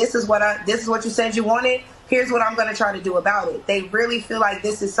know me. This is what you said you wanted. Here's what I'm going to try to do about it. They really feel like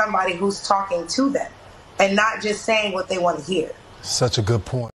this is somebody who's talking to them and not just saying what they want to hear. Such a good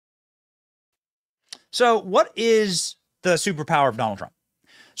point. So what is the superpower of Donald Trump?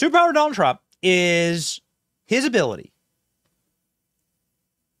 Superpower of Donald Trump is his ability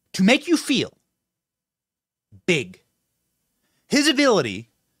to make you feel big. His ability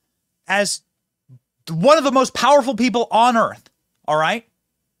as one of the most powerful people on earth, all right?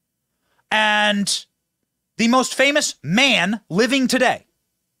 And the most famous man living today.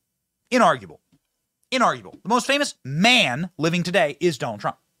 Inarguable. The most famous man living today is Donald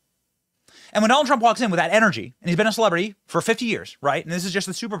Trump. And when Donald Trump walks in with that energy, and he's been a celebrity for 50 years, right? And this is just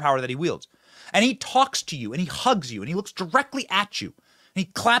the superpower that he wields. And he talks to you, and he hugs you, and he looks directly at you, and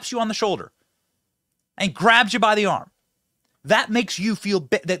he claps you on the shoulder, and he grabs you by the arm. That makes you feel,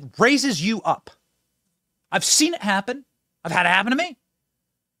 that raises you up. I've seen it happen. I've had it happen to me.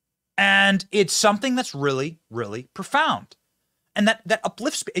 And it's something that's really, really profound. And that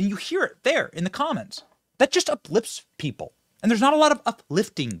uplifts, and you hear it there in the comments. That just uplifts people. And there's not a lot of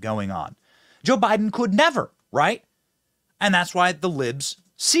uplifting going on. Joe Biden could never, right? And that's why the libs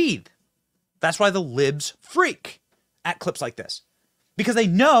seethe. That's why the libs freak at clips like this. Because they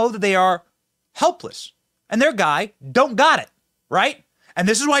know that they are helpless. And their guy don't got it, right? And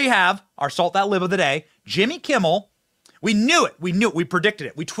this is why you have our Salt That Lib of the day, Jimmy Kimmel. We knew it. We predicted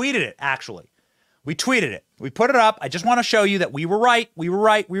it. We tweeted it, actually. We tweeted it. We put it up. I just want to show you that we were right. We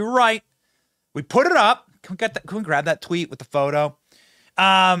put it up. Can we grab that tweet with the photo?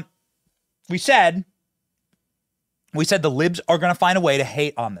 We said the libs are going to find a way to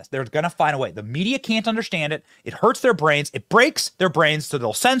hate on this. They're going to find a way. The media can't understand it. It hurts their brains. It breaks their brains, so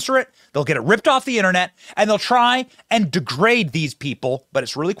they'll censor it. They'll get it ripped off the internet, and they'll try and degrade these people. But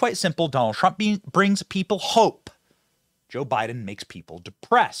it's really quite simple. Donald Trump brings people hope. Joe Biden makes people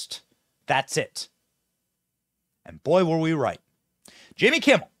depressed. That's it. And boy, were we right. Jimmy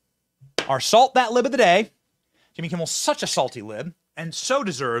Kimmel, our Salt That Lib of the day. Jimmy Kimmel's such a salty lib, and so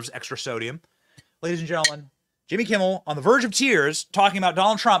deserves extra sodium. Ladies and gentlemen, Jimmy Kimmel, on the verge of tears, talking about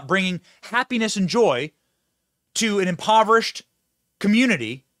Donald Trump bringing happiness and joy to an impoverished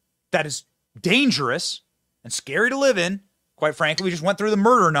community that is dangerous and scary to live in. Quite frankly, we just went through the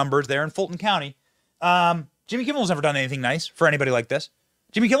murder numbers there in Fulton County. Jimmy Kimmel's never done anything nice for anybody like this.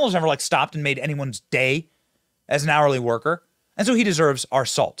 Jimmy Kimmel's never stopped and made anyone's day as an hourly worker. And so he deserves our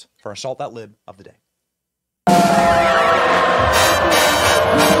salt for our Salt That Lib of the day.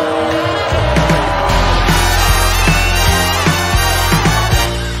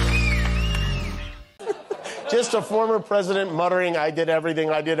 Just a former president muttering, I did everything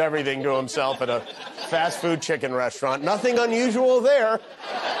to himself at a fast food chicken restaurant. Nothing unusual there.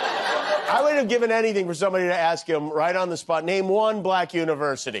 I would have given anything for somebody to ask him right on the spot, name one black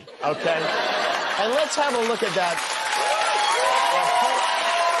university, okay? And let's have a look at that.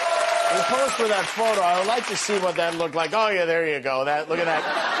 The post for that photo, I would like to see what that looked like. Oh, yeah, there you go. Look at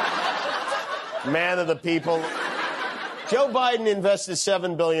that man of the people. Joe Biden invested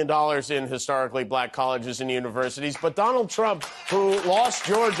 $7 billion in historically black colleges and universities, but Donald Trump, who lost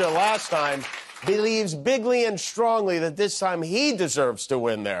Georgia last time, believes bigly and strongly that this time he deserves to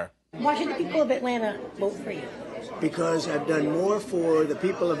win there. Why should the people of Atlanta vote for you? Because I've done more for the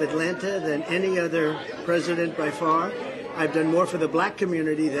people of Atlanta than any other president by far. I've done more for the black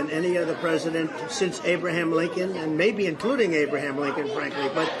community than any other president since Abraham Lincoln, and maybe including Abraham Lincoln, frankly,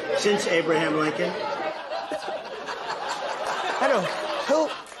 but since Abraham Lincoln. I don't know.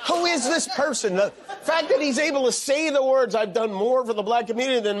 Who is this person? The fact that he's able to say the words, I've done more for the black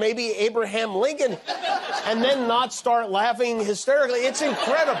community than maybe Abraham Lincoln, and then not start laughing hysterically, it's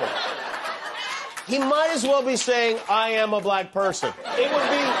incredible. He might as well be saying, I am a black person. It would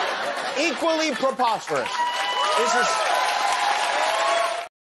be equally preposterous.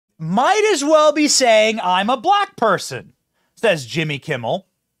 Might as well be saying, I'm a black person, says Jimmy Kimmel,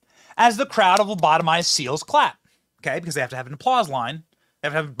 as the crowd of lobotomized SEALs clap. Okay, because they have to have an applause line. They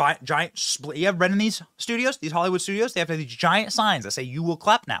have to have a giant split. You have read in these studios, these Hollywood studios, they have to have these giant signs that say, you will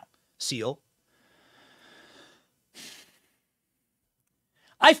clap now, SEAL.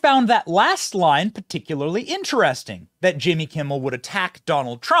 I found that last line particularly interesting, that Jimmy Kimmel would attack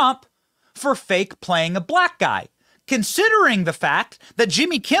Donald Trump for fake playing a black guy, considering the fact that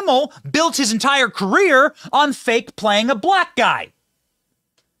Jimmy Kimmel built his entire career on fake playing a black guy.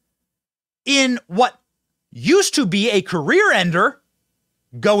 In what used to be a career ender,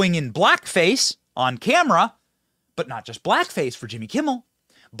 going in blackface on camera, but not just blackface for Jimmy Kimmel,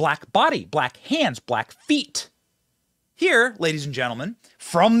 black body, black hands, black feet. Here, ladies and gentlemen,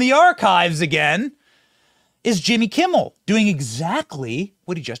 from the archives again, is Jimmy Kimmel doing exactly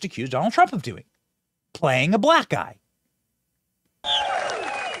what he just accused Donald Trump of doing, playing a black guy.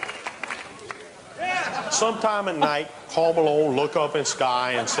 Sometime at night, Karl Malone look up in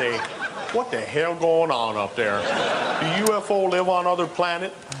sky and say, what the hell going on up there? Do UFO live on other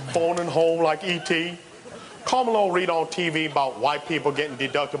planet, phoning home like E.T.? Karl Malone read on TV about white people getting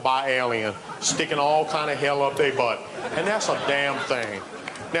deducted by aliens, sticking all kind of hell up their butt. And that's a damn thing.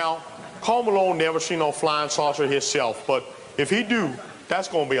 Now, Karl Malone never seen no flying saucer himself, but if he do, that's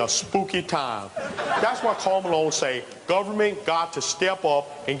going to be a spooky time. That's why Karl Malone say government got to step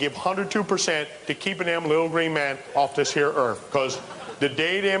up and give 102% to keeping them little green man off this here earth. Because the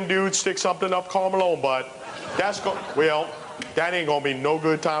day them dudes stick something up Karl Malone butt, well, that ain't going to be no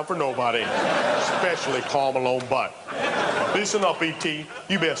good time for nobody, especially Karl Malone butt. Listen up, E.T.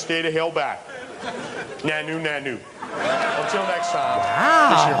 You better stay the hell back. Nanu, nanu. Until next time,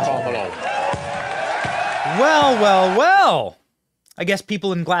 this here Karl Malone. Well. I guess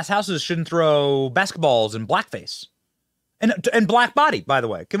people in glass houses shouldn't throw basketballs in blackface. And black body, by the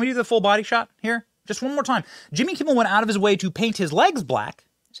way. Can we do the full body shot here? Just one more time. Jimmy Kimmel went out of his way to paint his legs black,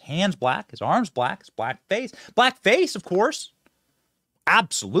 his hands black, his arms black, his black face. Black face, of course.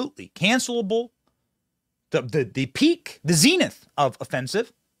 Absolutely cancelable. The peak, the zenith of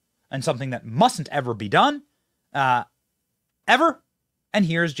offensive, and something that mustn't ever be done. Ever. And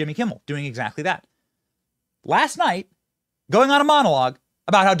here's Jimmy Kimmel doing exactly that. Last night, going on a monologue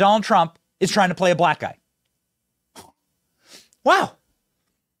about how Donald Trump is trying to play a black guy. Wow.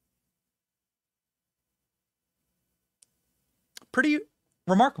 Pretty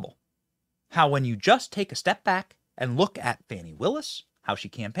remarkable how when you just take a step back and look at Fani Willis, how she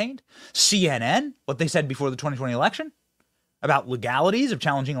campaigned, CNN, what they said before the 2020 election about legalities of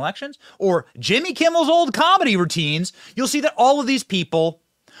challenging elections, or Jimmy Kimmel's old comedy routines, you'll see that all of these people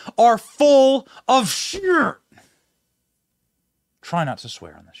are full of shit. Try not to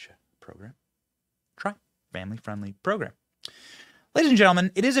swear on this program. Try. Family-friendly program. Ladies and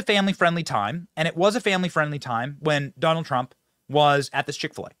gentlemen, it is a family-friendly time, and it was a family-friendly time when Donald Trump was at this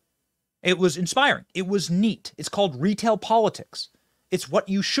Chick-fil-A. It was inspiring. It was neat. It's called retail politics. It's what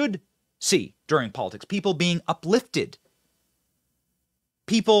you should see during politics. People being uplifted.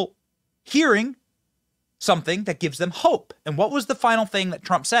 People hearing something that gives them hope. And what was the final thing that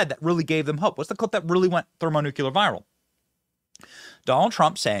Trump said that really gave them hope? What's the clip that really went thermonuclear viral? Donald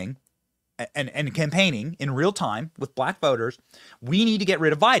Trump saying and campaigning in real time with black voters, we need to get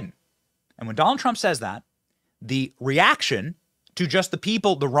rid of Biden. And when Donald Trump says that, the reaction to just the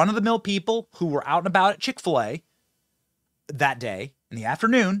people, the run-of-the-mill people who were out and about at Chick-fil-A that day in the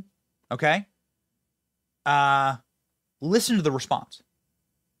afternoon, okay, Listen to the response.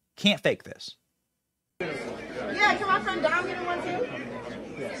 Can't fake this. Yeah, can my friend Dom get in one too?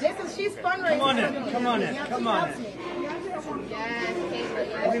 She's fundraising. Come on in. Come on in. Come on in. Yes,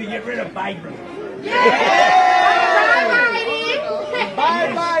 We're gonna get rid of Biden.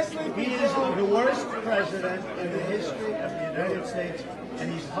 Bye-bye, He is the worst president in the history of the United States,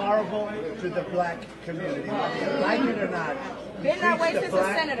 and he's horrible to the black community. Whether you like it or not, he Been that way treats the since a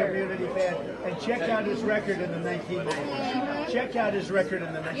black senator. community bad. And check out his record in the 1990s. Check out his record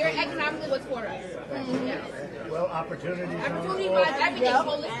in the 1990s. You're economically what's for us. Yeah. Well, opportunities. Opportunity buys everything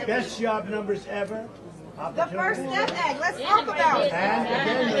holistic. Best job numbers ever. The First Step Act. Let's talk about it.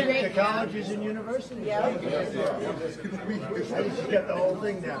 And again, the colleges and universities. Yeah. I just get the whole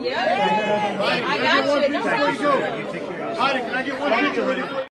thing down. Yeah. I got you. Can I get one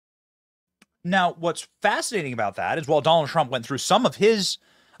picture? Now, what's fascinating about that is while Donald Trump went through some of his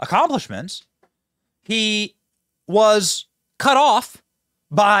accomplishments, he was cut off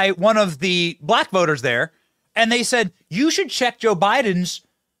by one of the black voters there, and they said, you should check Joe Biden's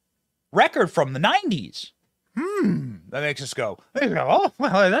record from the 90s. That makes us go, oh,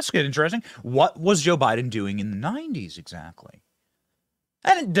 well, that's good, interesting. What was Joe Biden doing in the 90s exactly?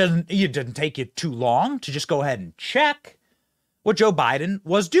 And it didn't take you too long to just go ahead and check what Joe Biden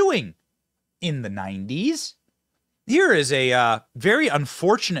was doing in the 90s. Here is a very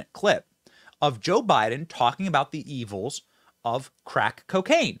unfortunate clip of Joe Biden talking about the evils of crack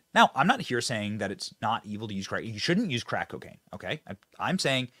cocaine. Now, I'm not here saying that it's not evil to use crack. You shouldn't use crack cocaine, okay? I'm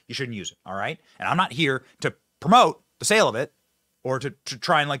saying you shouldn't use it, all right? And I'm not here to promote the sale of it or to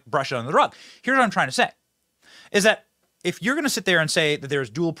try and like brush it under the rug. Here's what I'm trying to say, is that if you're going to sit there and say that there's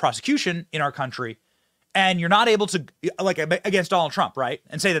dual prosecution in our country and you're not able to, like against Donald Trump, right,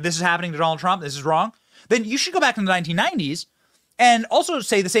 and say that this is happening to Donald Trump, this is wrong, then you should go back to the 1990s and also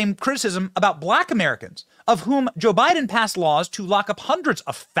say the same criticism about black Americans, of whom Joe Biden passed laws to lock up hundreds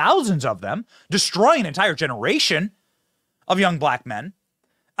of thousands of them, destroying an entire generation of young black men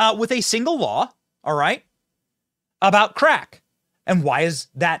with a single law, all right, about crack. And why is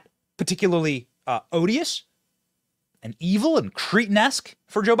that particularly odious and evil and Cretan-esque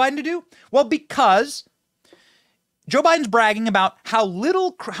for Joe Biden to do? Well, because Joe Biden's bragging about how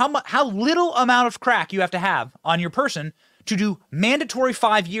little amount of crack you have to have on your person to do mandatory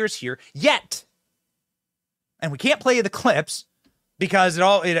 5 years here, yet, and we can't play the clips because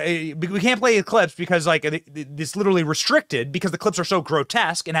we can't play the clips because like it's literally restricted because the clips are so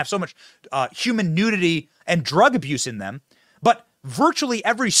grotesque and have so much human nudity and drug abuse in them. But virtually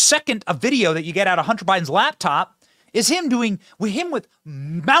every second of video that you get out of Hunter Biden's laptop is him with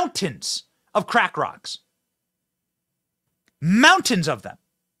mountains of crack rocks. Mountains of them.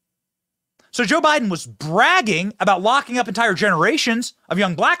 So Joe Biden was bragging about locking up entire generations of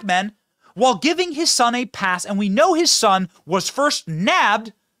young black men while giving his son a pass. And we know his son was first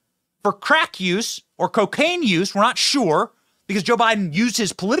nabbed for crack use or cocaine use. We're not sure because Joe Biden used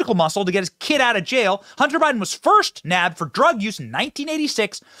his political muscle to get his kid out of jail. Hunter Biden was first nabbed for drug use in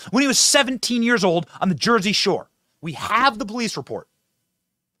 1986 when he was 17 years old on the Jersey Shore. We have the police report.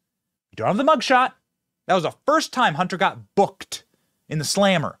 We don't have the mugshot. That was the first time Hunter got booked in the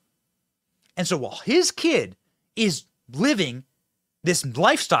slammer. And so while his kid is living this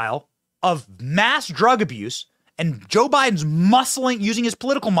lifestyle of mass drug abuse and Joe Biden's using his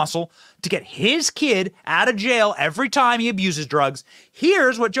political muscle to get his kid out of jail every time he abuses drugs,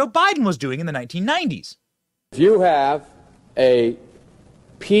 here's what Joe Biden was doing in the 1990s. If you have a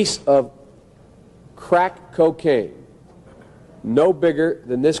piece of crack cocaine no bigger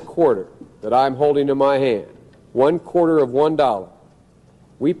than this quarter that I'm holding in my hand, $1/4 of $1,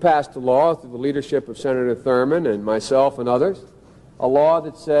 we passed a law through the leadership of Senator Thurmond and myself and others, a law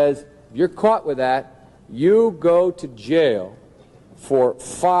that says if you're caught with that, you go to jail for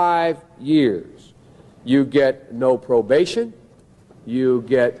 5 years. You get no probation. You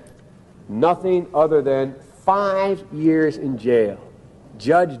get nothing other than 5 years in jail.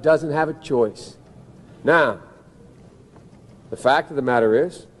 Judge doesn't have a choice. Now, the fact of the matter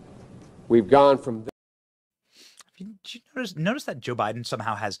is, we've gone from... Did you notice that Joe Biden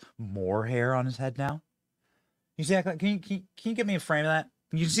somehow has more hair on his head now? You see that? Can you get me a frame of that?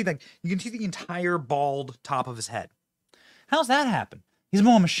 You can see the entire bald top of his head. How's that happen? He's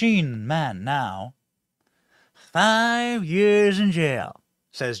more machine than man now. 5 years in jail,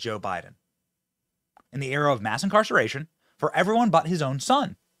 says Joe Biden. In the era of mass incarceration for everyone but his own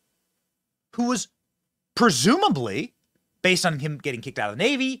son, who was presumably, based on him getting kicked out of the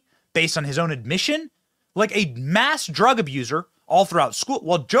Navy, based on his own admission, like a mass drug abuser all throughout school.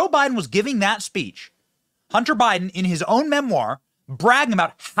 While Joe Biden was giving that speech, Hunter Biden, in his own memoir, bragging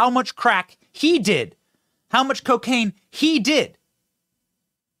about how much crack he did how much cocaine he did.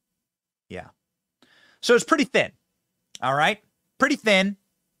 Yeah. So it's pretty thin. All right. Pretty thin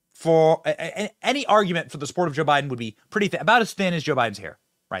for any argument for the support of Joe Biden would be pretty thin, about as thin as Joe Biden's hair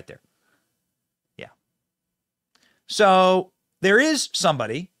right there. Yeah. So there is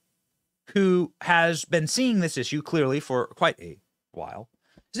somebody who has been seeing this issue clearly for quite a while.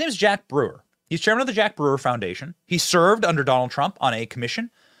 His name is Jack Brewer. He's chairman of the Jack Brewer Foundation. He served under Donald Trump on a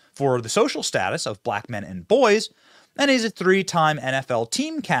commission for the social status of black men and boys, and he's a 3-time NFL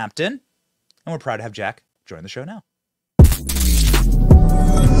team captain. And we're proud to have Jack join the show now.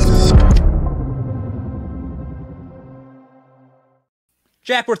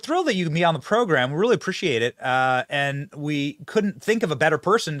 Jack, we're thrilled that you can be on the program. We really appreciate it. And we couldn't think of a better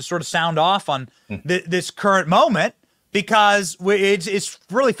person to sort of sound off on this current moment, because it's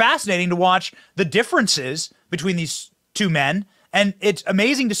really fascinating to watch the differences between these two men. And it's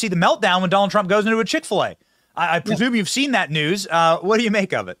amazing to see the meltdown when Donald Trump goes into a Chick-fil-A. I presume you've seen that news. What do you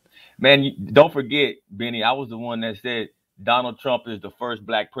make of it? Man, don't forget, Benny, I was the one that said Donald Trump is the first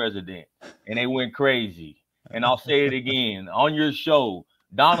black president, and they went crazy. And I'll say it again on your show.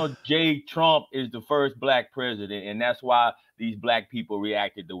 Donald J. Trump is the first black president, and that's why these black people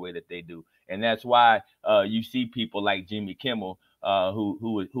reacted the way that they do. And that's why you see people like Jimmy Kimmel,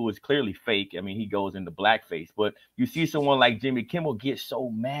 who is clearly fake. I mean, he goes into blackface. But you see someone like Jimmy Kimmel get so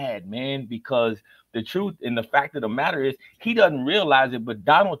mad, man, because the truth and the fact of the matter is he doesn't realize it, but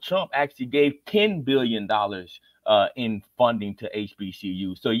Donald Trump actually gave $10 billion in funding to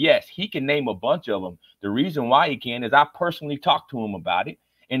HBCU. So yes, he can name a bunch of them. The reason why he can is I personally talked to him about it.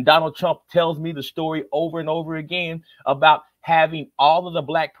 And Donald Trump tells me the story over and over again about having all of the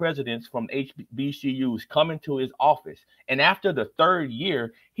black presidents from HBCUs come into his office. And after the 3rd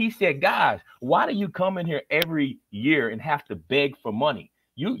year, he said, guys, why do you come in here every year and have to beg for money?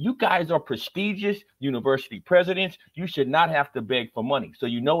 You guys are prestigious university presidents. You should not have to beg for money. So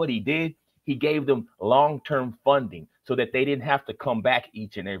you know what he did? He gave them long-term funding so that they didn't have to come back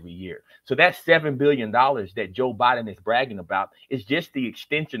each and every year. So that $7 billion that Joe Biden is bragging about is just the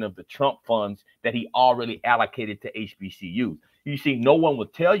extension of the Trump funds that he already allocated to HBCUs. You see, no one will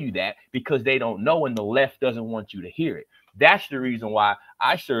tell you that because they don't know, and the left doesn't want you to hear it. That's the reason why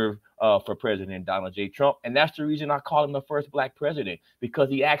I serve for President Donald J. Trump, and that's the reason I call him the first black president, because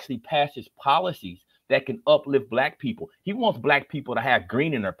he actually passes policies that can uplift black people. He wants black people to have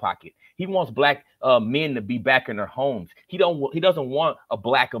green in their pocket. He wants black men to be back in their homes. He doesn't want a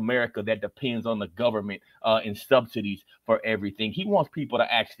black America that depends on the government and subsidies for everything. He wants people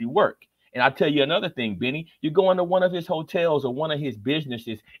to actually work. And I'll tell you another thing, Benny, you go into one of his hotels or one of his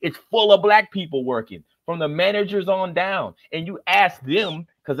businesses, it's full of black people working, from the managers on down. And you ask them,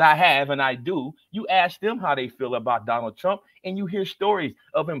 because I have and I do, you ask them how they feel about Donald Trump, and you hear stories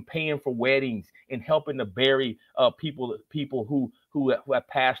of him paying for weddings and helping to bury people who have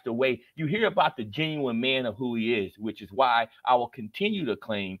passed away. You hear about the genuine man of who he is, which is why I will continue to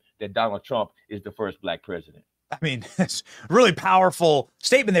claim that Donald Trump is the first black president. I mean, it's a really powerful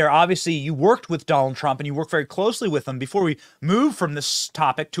statement there. Obviously, you worked with Donald Trump and you worked very closely with him. Before we move from this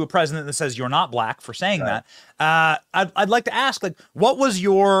topic to a president that says you're not black for saying that, I'd like to ask, like, what was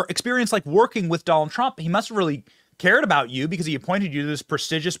your experience like working with Donald Trump? He must have really cared about you because he appointed you to this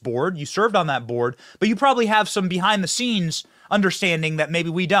prestigious board. You served on that board, but you probably have some behind the scenes understanding that maybe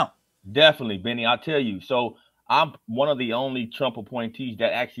we don't. Definitely, Benny. I'll tell you. So I'm one of the only Trump appointees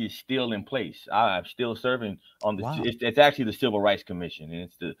that actually is still in place. I'm still serving on the, it's actually the Civil Rights Commission, and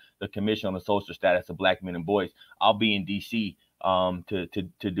it's the Commission on the Social Status of Black Men and Boys. I'll be in D.C.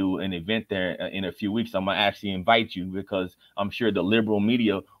 to do an event there in a few weeks. I'm gonna actually invite you because I'm sure the liberal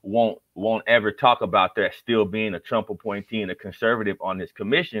media won't ever talk about there still being a Trump appointee and a conservative on this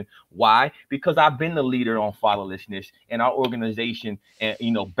commission. Why? Because I've been the leader on fatherlessness, and our organization,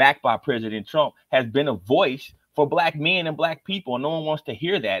 and backed by President Trump, has been a voice for black men and black people, and no one wants to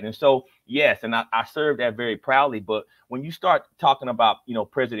hear that. And so, yes, and I serve that very proudly. But when you start talking about,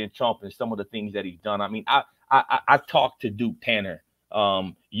 President Trump and some of the things that he's done, I mean, I talk to Duke Tanner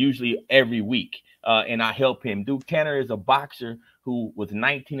usually every week, and I help him. Duke Tanner is a boxer who was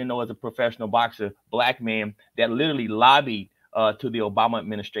 19-0 as a professional boxer, black man that literally lobbied to the Obama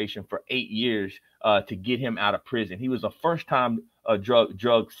administration for 8 years to get him out of prison. He was a first-time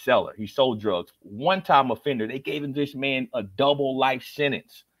drug seller. He sold drugs. One-time offender. They gave this man a double life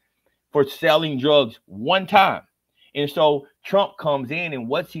sentence for selling drugs one time. And so Trump comes in, and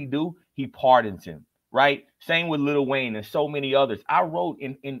what's he do? He pardons him, right? Same with Lil Wayne and so many others. I wrote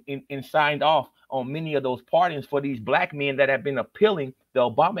and signed off on many of those pardons for these black men that have been appealing the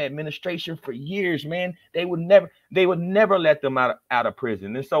Obama administration for years, man. They would never let them out of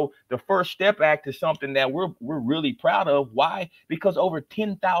prison. And so the First Step Act is something that we're really proud of. Why? Because over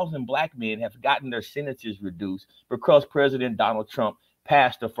 10,000 black men have gotten their sentences reduced because President Donald Trump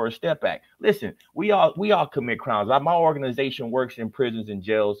passed the First Step Act. Listen, we all commit crimes. My organization works in prisons and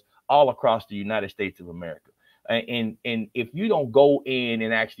jails all across the United States of America. And if you don't go in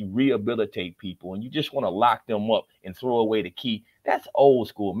and actually rehabilitate people and you just want to lock them up and throw away the key, that's old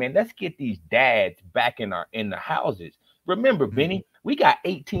school, man. Let's get these dads back in the houses. Remember, Benny, we got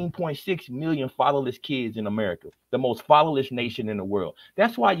 18.6 million fatherless kids in America, the most fatherless nation in the world.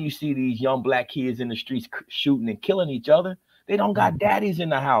 That's why you see these young black kids in the streets shooting and killing each other. They don't got daddies in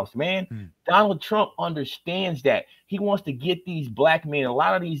the house, man. Donald Trump understands that. He wants to get these black men. A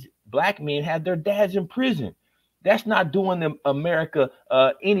lot of these black men have their dads in prison. That's not doing them America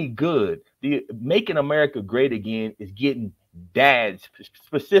any good. Making America great again is getting dads,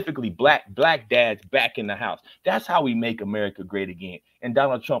 specifically black dads, back in the house. That's how we make America great again. And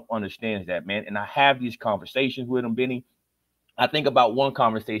Donald Trump understands that, man. And I have these conversations with him, Benny. I think about one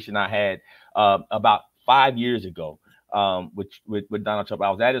conversation I had about 5 years ago with Donald Trump. I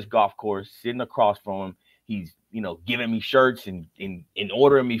was at his golf course, sitting across from him. He's, giving me shirts and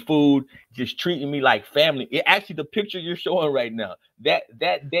ordering me food, just treating me like family. Actually, the picture you're showing right now,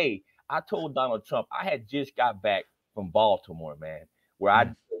 that day, I told Donald Trump I had just got back from Baltimore, man, where I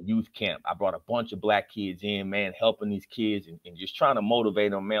did a youth camp. I brought a bunch of black kids in, man, helping these kids and just trying to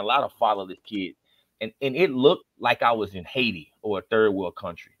motivate them, man. A lot of fatherless kids. And it looked like I was in Haiti or a third world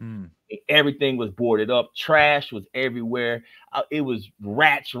country. Everything was boarded up. Trash was everywhere. It was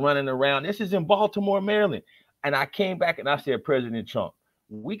rats running around. This is in Baltimore, Maryland. And I came back and I said, President Trump,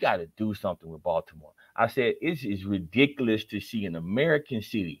 we got to do something with Baltimore. I said, it is ridiculous to see an American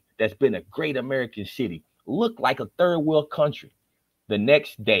city that's been a great American city look like a third world country. The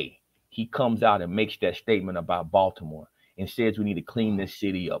next day, he comes out and makes that statement about Baltimore and says we need to clean this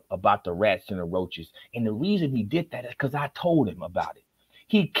city up, about the rats and the roaches. And the reason he did that is because I told him about it.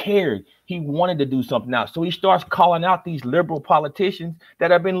 He cared. He wanted to do something out. So he starts calling out these liberal politicians that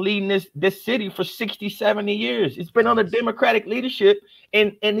have been leading this city for 60, 70 years. It's been under Democratic leadership,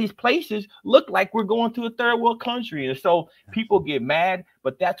 and these places look like we're going to a third world country. And so people get mad,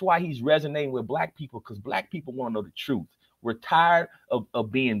 but that's why he's resonating with black people, because black people want to know the truth. We're tired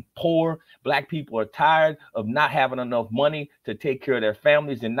of being poor. Black people are tired of not having enough money to take care of their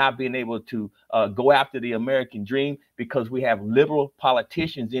families and not being able to go after the American dream, because we have liberal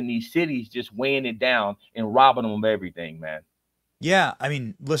politicians in these cities just weighing it down and robbing them of everything, man. Yeah, I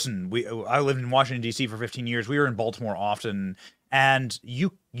mean, listen, I lived in Washington, D.C. for 15 years. We were in Baltimore often. And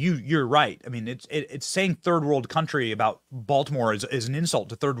you're right. I mean, it's saying third world country about Baltimore is an insult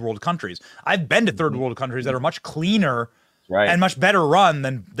to third world countries. I've been to third world countries that are much cleaner and much better run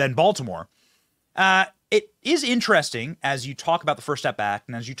than Baltimore. It is interesting as you talk about the First Step Act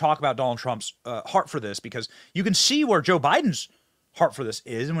and as you talk about Donald Trump's heart for this, because you can see where Joe Biden's heart for this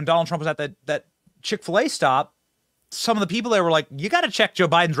is. And when Donald Trump was at that Chick-fil-A stop, some of the people there were like, you got to check Joe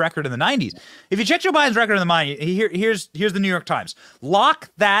Biden's record in the 90s. If you check Joe Biden's record in the 90s, here's the New York Times.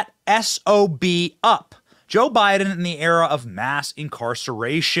 Lock that SOB up. Joe Biden in the era of mass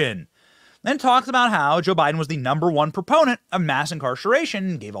incarceration. Then talks about how Joe Biden was the #1 proponent of mass incarceration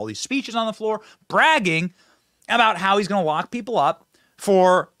and gave all these speeches on the floor bragging about how he's going to lock people up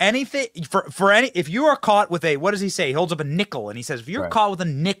for anything, if you are caught with what does he say? He holds up a nickel and he says, if you're caught with a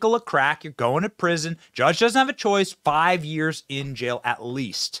nickel of crack, you're going to prison. Judge doesn't have a choice, 5 years in jail at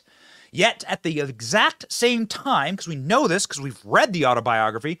least. Yet at the exact same time, because we know this because we've read the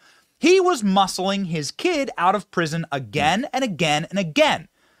autobiography, he was muscling his kid out of prison again and again and again.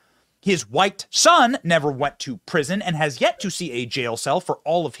 His white son never went to prison and has yet to see a jail cell for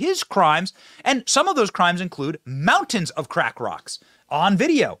all of his crimes. And some of those crimes include mountains of crack rocks on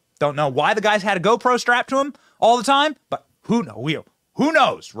video. Don't know why the guys had a GoPro strapped to him all the time, but who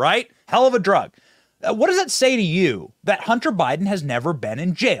knows, right? Hell of a drug. What does it say to you that Hunter Biden has never been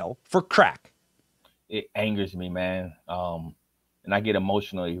in jail for crack? It angers me, man. And I get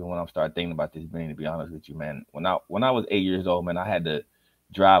emotional even when I start thinking about this, Benny, to be honest with you, man. When I was 8 years old, man, I had to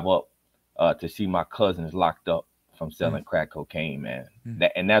drive up to see my cousins locked up from selling crack cocaine, man.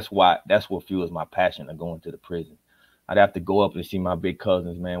 That's what fuels my passion of going to the prison. I'd have to go up and see my big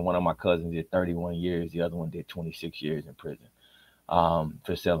cousins, man. One of my cousins did 31 years. The other one did 26 years in prison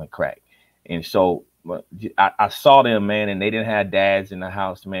for selling crack. And so I saw them, man, and they didn't have dads in the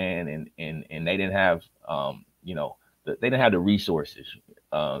house, man. And they didn't have, they didn't have the resources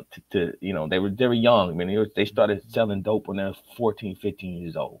to they were young. I mean, they started selling dope when they were 14, 15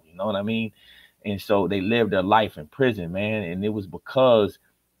 years old. You know what I mean? And so they lived their life in prison, man. And it was because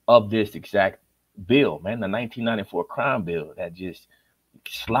of this exact bill, man, the 1994 crime bill that just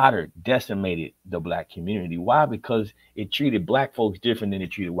slaughtered, decimated the black community. Why? Because it treated black folks different than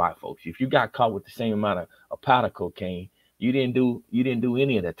it treated white folks. If you got caught with the same amount of powder cocaine, you didn't do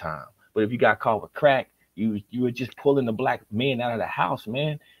any of the time. But if you got caught with crack, you were just pulling the black men out of the house,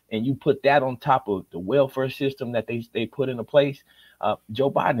 man. And you put that on top of the welfare system that they put into place. Joe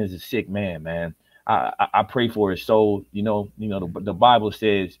Biden is a sick man, man. I pray for his soul. The Bible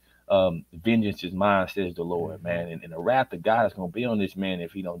says, vengeance is mine, says the Lord, man. And the wrath of God is going to be on this man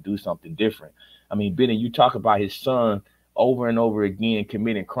if he don't do something different. I mean, Benny, you talk about his son over and over again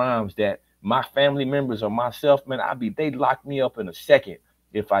committing crimes that my family members or myself, man, they'd lock me up in a second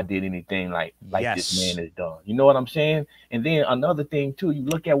if I did anything like this man has done. You know what I'm saying? And then another thing too, you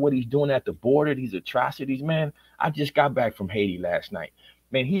look at what he's doing at the border, these atrocities, man. I just got back from Haiti last night.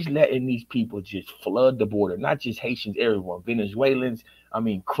 Man, he's letting these people just flood the border, not just Haitians, everyone, Venezuelans, I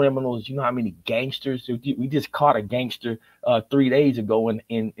mean, criminals. You know how many gangsters? We just caught a gangster 3 days ago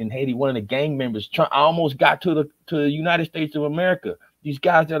in Haiti. One of the gang members almost got to the United States of America. These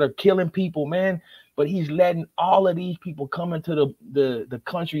guys that are killing people, man. But he's letting all of these people come into the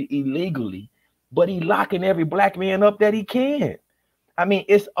country illegally, but he locking every black man up that he can. I mean,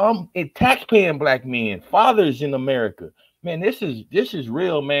 it's tax-paying black men, fathers in America. Man, this is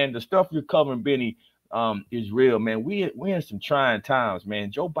real, man. The stuff you're covering, Benny, is real, man. We're in some trying times,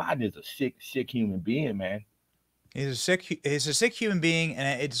 man. Joe Biden is a sick human being, man. He's a sick human being,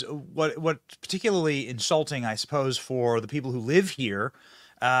 and it's what's particularly insulting, I suppose, for the people who live here,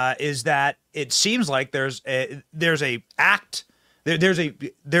 is that it seems like doesn't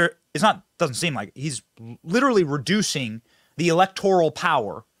seem like he's literally reducing the electoral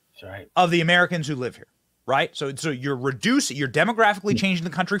power of the Americans who live here, right? So you're demographically changing the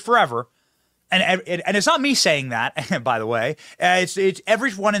country forever. And it's not me saying that, by the way. It's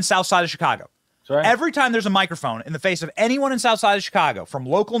everyone in South Side of Chicago. Right. Every time there's a microphone in the face of anyone in South Side of Chicago, from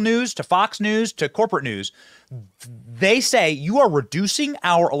local news to Fox News to corporate news, they say you are reducing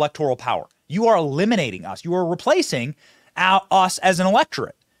our electoral power. You are eliminating us. You are replacing us as an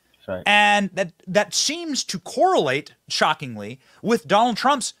electorate. Right. And that seems to correlate, shockingly, with Donald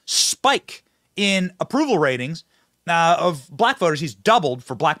Trump's spike in approval ratings of black voters. He's doubled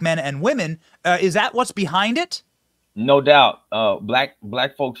for black men and women. Is that what's behind it? No doubt.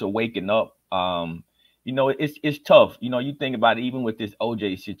 Black folks are waking up. It's tough. You think about it, even with this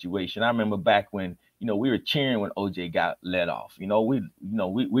OJ situation. I remember back when, we were cheering when OJ got let off.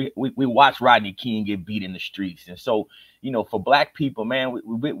 We watched Rodney King get beat in the streets. And so, for black people, man,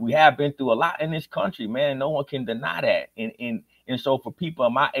 we have been through a lot in this country, man. No one can deny that. And so for people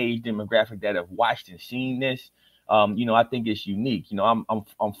in my age demographic that have watched and seen this, I think it's unique.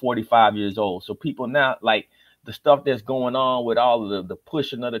 I'm 45 years old. So people now, like, the stuff that's going on with all of the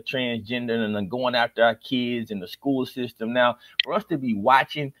pushing of the transgender and then going after our kids in the school system now, for us to be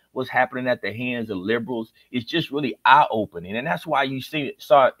watching what's happening at the hands of liberals, it's just really eye-opening. And that's why you see it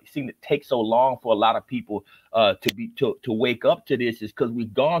seem to take so long for a lot of people to wake up to this, is because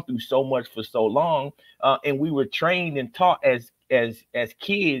we've gone through so much for so long, and we were trained and taught as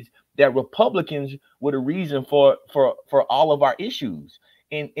kids that Republicans were the reason for all of our issues.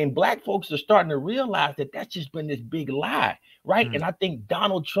 And black folks are starting to realize that that's just been this big lie, right? And I think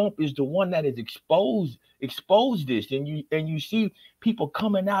Donald Trump is the one that has exposed this. And you see people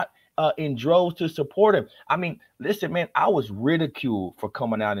coming out in droves to support him. I mean, listen, man, I was ridiculed for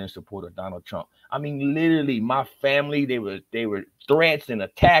coming out in support of Donald Trump. I mean, literally, my family, they were threats and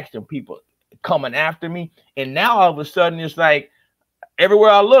attacks and people coming after me. And now all of a sudden, it's like,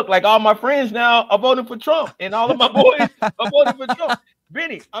 everywhere I look, like all my friends now are voting for Trump, and all of my boys are voting for Trump.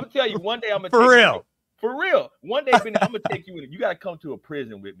 Benny, I'm telling you, one day I'm gonna for real. One day, Benny, I'm gonna take you in. You gotta come to a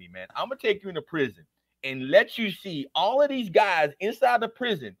prison with me, man. I'm gonna take you into prison and let you see all of these guys inside the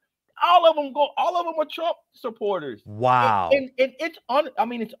prison. All of them are Trump supporters. Wow. And it's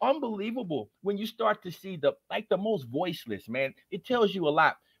unbelievable when you start to see the most voiceless, man. It tells you a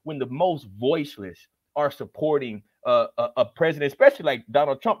lot when the most voiceless are supporting a president, especially like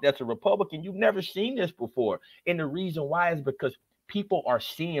Donald Trump, that's a Republican. You've never seen this before. And the reason why is because people are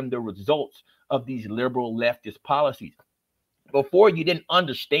seeing the results of these liberal leftist policies. Before, you didn't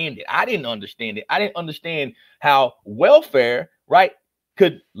understand it. I didn't understand it. I didn't understand how welfare, right,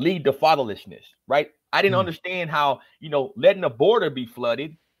 could lead to fatherlessness, right? I didn't understand how, letting the border be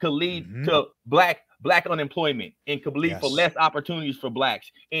flooded could lead to black unemployment, and could lead for less opportunities for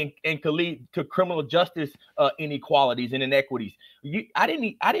blacks, and could lead to criminal justice inequalities and inequities. I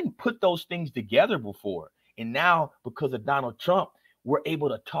didn't put those things together before. And now, because of Donald Trump, we're able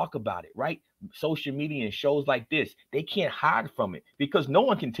to talk about it, right? Social media and shows like this, they can't hide from it because no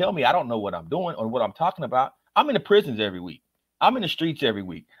one can tell me I don't know what I'm doing or what I'm talking about. I'm in the prisons every week. I'm in the streets every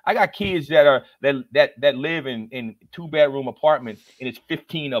week. I got kids that live in 2-bedroom apartments, and it's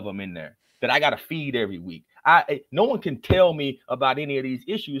 15 of them in there that I got to feed every week. No one can tell me about any of these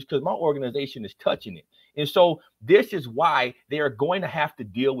issues because my organization is touching it. And so this is why they are going to have to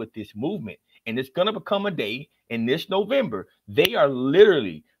deal with this movement. And it's going to become a day in this November. They are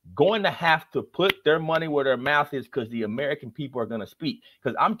literally going to have to put their money where their mouth is because the American people are going to speak.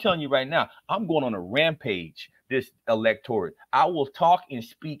 Because I'm telling you right now, I'm going on a rampage this electorate. I will talk and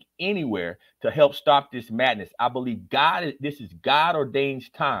speak anywhere to help stop this madness. I believe this is God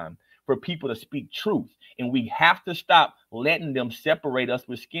ordained time for people to speak truth. And we have to stop letting them separate us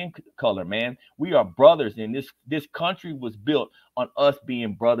with skin color, man. We are brothers, and this country was built on us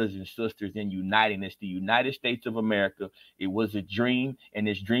being brothers and sisters and uniting. It's the United States of America. It was a dream, and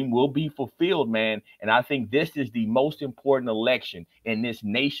this dream will be fulfilled, man. And I think this is the most important election in this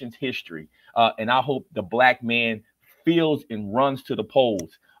nation's history. And I hope the black man feels and runs to the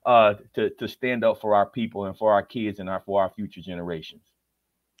polls to stand up for our people and for our kids and for our future generations.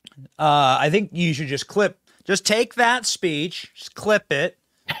 I think you should just take that speech, just clip it.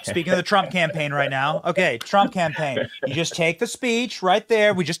 Speaking of the Trump campaign right now. Okay, Trump campaign. You just take the speech right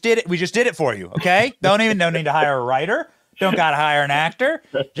there. We just did it. We just did it for you. Okay? Don't need to hire a writer. Don't got to hire an actor.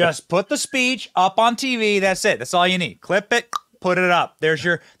 Just put the speech up on TV. That's it. That's all you need. Clip it, put it up. There's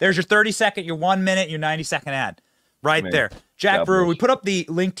your 30-second, your 1 minute, your 90-second ad. Right there. Jack Brewer, we put up the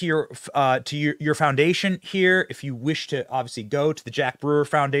link to your foundation here. If you wish to obviously go to the Jack Brewer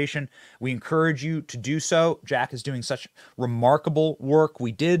Foundation, we encourage you to do so. Jack is doing such remarkable work.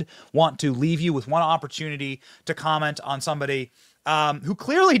 We did want to leave you with one opportunity to comment on somebody who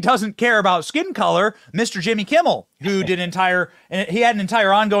clearly doesn't care about skin color, Mr. Jimmy Kimmel, who did he had an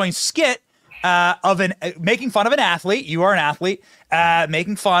entire ongoing skit making fun of an athlete. You are an athlete,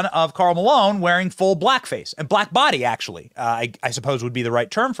 making fun of Karl Malone wearing full blackface and black body, actually, I suppose would be the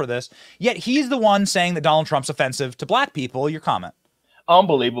right term for this. Yet he's the one saying that Donald Trump's offensive to black people. Your comment?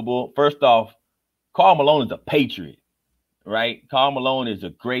 Unbelievable. First off, Karl Malone is a patriot, right? Karl Malone is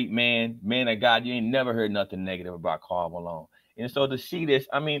a great man of God. You ain't never heard nothing negative about Karl Malone. And so to see this,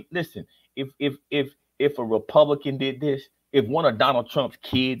 I mean, listen, if a Republican did this, if one of Donald Trump's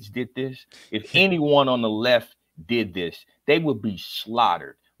kids did this, if anyone on the left did this, they would be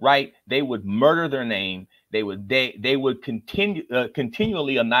slaughtered, right? They would murder their name. They would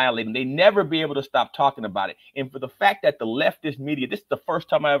continually annihilate them. They never be able to stop talking about it. And for the fact that the leftist media, this is the first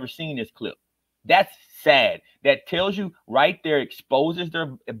time I ever seen this clip. That's sad. That tells you right there, exposes their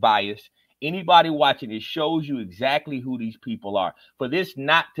bias. Anybody watching it shows you exactly who these people are. For this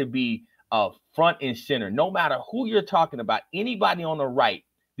not to be front and center, no matter who you're talking about, anybody on the right,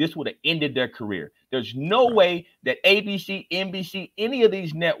 this would have ended their career. There's no way that ABC, NBC, any of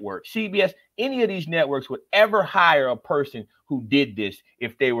these networks, CBS, any of these networks would ever hire a person who did this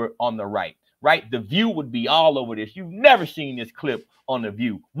if they were on the right, right? The View would be all over this. You've never seen this clip on The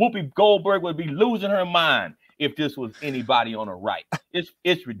View. Whoopi Goldberg would be losing her mind if this was anybody on the right.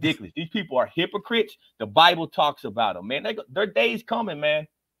 It's ridiculous. These people are hypocrites. The Bible talks about them, man. Their day's coming, man.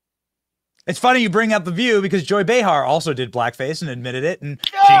 It's funny you bring up The View because Joy Behar also did blackface and admitted it, and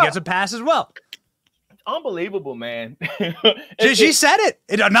she gets a pass as well. It's unbelievable, man. She said it.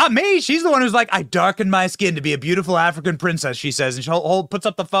 Not me. She's the one who's like, I darkened my skin to be a beautiful African princess, she says, and she puts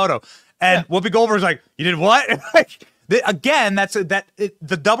up the photo. And Whoopi Goldberg's like, you did what? Again,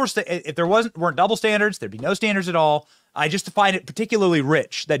 the double if there weren't double standards, there'd be no standards at all. I just find it particularly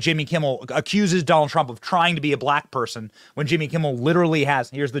rich that Jimmy Kimmel accuses Donald Trump of trying to be a black person when Jimmy Kimmel literally has.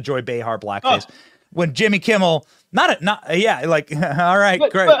 Here's the Joy Behar blackface. When Jimmy Kimmel, all right,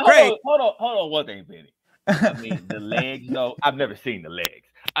 great. Hold on, one thing, Benny. I mean, the legs, though. I've never seen the legs.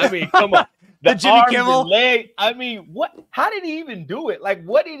 I mean, come on, the Jimmy arms Kimmel and legs. I mean, what? How did he even do it? Like,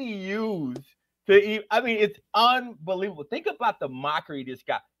 what did he use? I mean, it's unbelievable. Think about the mockery this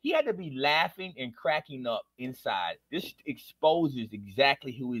guy. He had to be laughing and cracking up inside. This exposes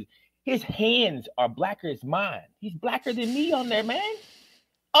exactly who he is. His hands are blacker than mine. He's blacker than me on there, man.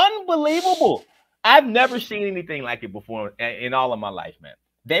 Unbelievable. I've never seen anything like it before in all of my life, man.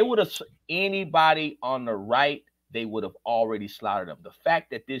 They would have, anybody on the right, they would have already slaughtered them. The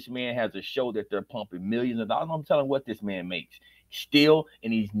fact that this man has a show that they're pumping millions of dollars, I'm telling you what this man makes. Still,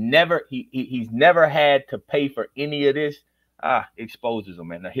 and he's never had to pay for any of this. Exposes them,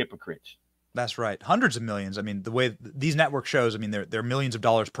 man. They're hypocrites. That's right. Hundreds of millions. I mean, the way these network shows, I mean, they're millions of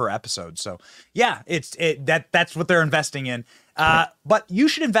dollars per episode. So yeah, that's what they're investing in. But you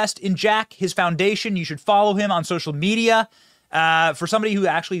should invest in Jack, his foundation. You should follow him on social media. for somebody who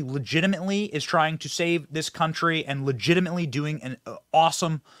actually legitimately is trying to save this country and legitimately doing an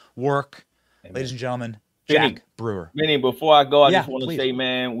awesome work. Amen. Ladies and gentlemen, Jack Brewer. Benny, before I go, I just want to please. say,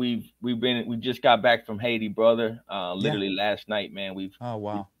 man, we just got back from Haiti, brother. Literally last night, man. We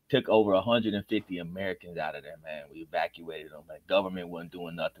took over 150 Americans out of there, man. We evacuated them. Like, government wasn't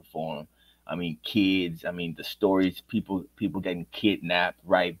doing nothing for them. I mean, kids. I mean, the stories, people getting kidnapped,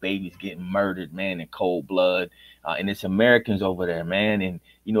 right? Babies getting murdered, man, in cold blood. And it's Americans over there, man. And,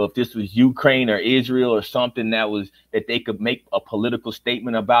 you know, if this was Ukraine or Israel or something that they could make a political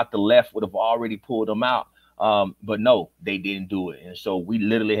statement about, the left would have already pulled them out. But no, they didn't do it. And so we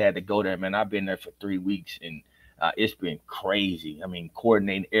literally had to go there, man. I've been there for 3 weeks, and it's been crazy. I mean,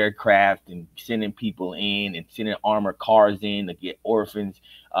 coordinating aircraft and sending people in and sending armored cars in to get orphans.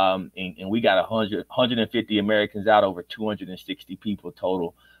 And we got 150 Americans out, over 260 people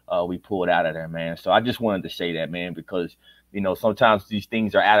total. We pulled out of there, man. So I just wanted to say that, man, because, you know, sometimes these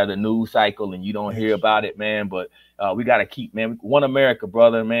things are out of the news cycle and you don't hear about it, man. But we got to keep, man, one America,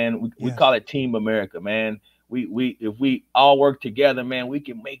 brother, man. We call it Team America, man. If we all work together, man, we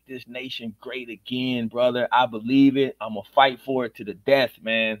can make this nation great again, brother. I believe it. I'm gonna fight for it to the death,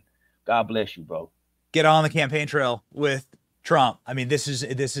 man. God bless you, bro. Get on the campaign trail with Trump. I mean, this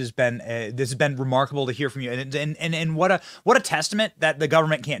has been remarkable to hear from you, and what a testament that the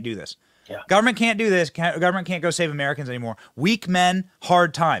government can't do this. Yeah. Government can't do this. Government can't go save Americans anymore. Weak men,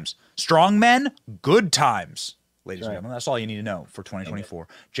 hard times. Strong men, good times. Ladies and gentlemen, that's all you need to know for 2024.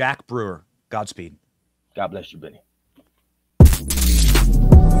 Amen. Jack Brewer, Godspeed. God bless you, Benny.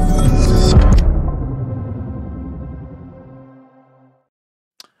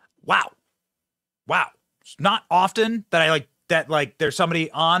 Wow. It's not often that there's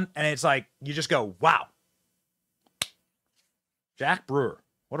somebody on and it's like you just go, wow. Jack Brewer,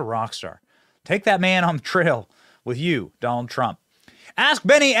 what a rock star. Take that man on the trail with you, Donald Trump. Ask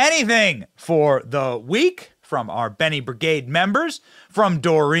Benny anything for the week from our Benny Brigade members, from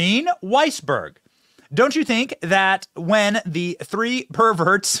Doreen Weisberg. Don't you think that when the three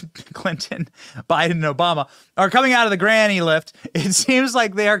perverts, Clinton, Biden, and Obama, are coming out of the granny lift, it seems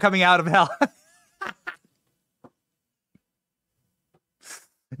like they are coming out of hell?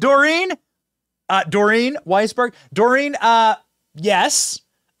 Doreen Weisberg. Doreen, yes.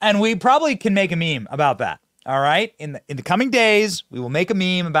 And we probably can make a meme about that. All right. In the coming days, we will make a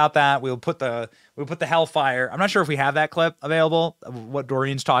meme about that. We'll put the hellfire. I'm not sure if we have that clip available of what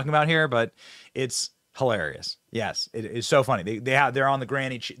Doreen's talking about here, but it's hilarious. Yes, it is so funny. They're on the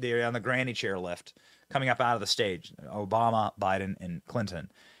granny chair lift coming up out of the stage. Obama, Biden, and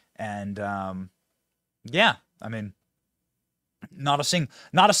Clinton, and yeah, I mean, not a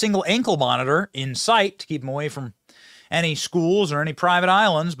single ankle monitor in sight to keep them away from any schools or any private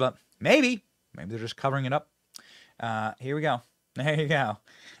islands, but maybe they're just covering it up. Here we go. There you go.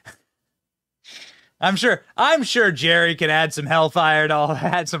 I'm sure Jerry can add some hellfire to all that,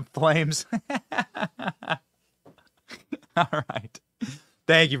 add some flames. All right.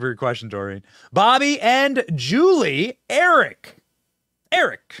 Thank you for your question, Doreen. Bobby and Julie, Eric.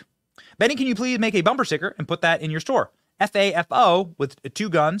 Benny, can you please make a bumper sticker and put that in your store? FAFO with 2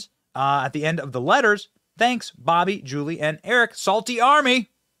 guns at the end of the letters. Thanks, Bobby, Julie, and Eric. Salty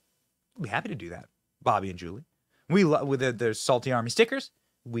Army. We'll be happy to do that, Bobby and Julie. We love there's Salty Army stickers.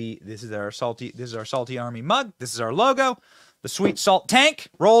 This is our Salty Army mug. This is our logo. The sweet salt tank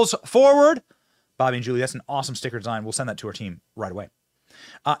rolls forward. Bobby and Julie, that's an awesome sticker design. We'll send that to our team right away.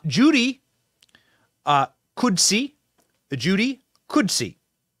 Judy could see.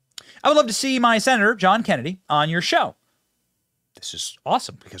 I would love to see my Senator, John Kennedy, on your show. This is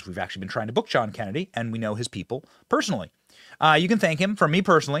awesome because we've actually been trying to book John Kennedy and we know his people personally. You can thank him from me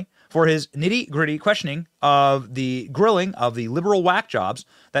personally for his nitty-gritty questioning of the grilling of the liberal whack jobs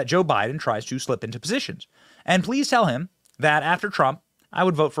that Joe Biden tries to slip into positions. And please tell him that after Trump, I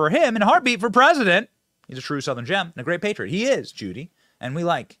would vote for him in a heartbeat for president. He's a true Southern gem and a great patriot. He is, Judy. And we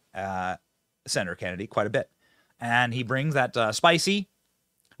like Senator Kennedy quite a bit. And he brings that spicy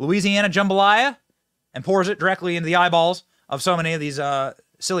Louisiana jambalaya and pours it directly into the eyeballs of so many of these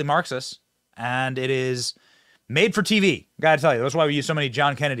silly Marxists. And it is made for TV. Gotta tell you, that's why we use so many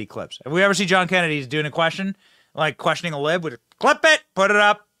John Kennedy clips. If we ever see John Kennedy doing a question, like questioning a lib, we clip it, put it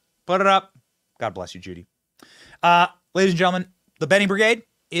up. God bless you, Judy. Ladies and gentlemen, the Benny Brigade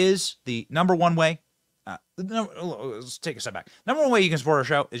is the number one way. Let's take a step back. Number one way you can support our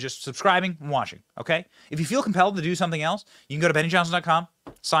show is just subscribing and watching, okay? If you feel compelled to do something else, you can go to BennyJohnson.com,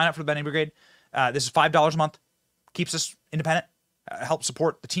 sign up for the Benny Brigade. This is $5 a month. Keeps us independent, helps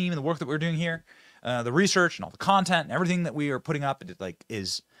support the team and the work that we're doing here, the research and all the content and everything that we are putting up.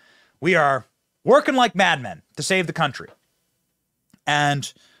 We are working like madmen to save the country.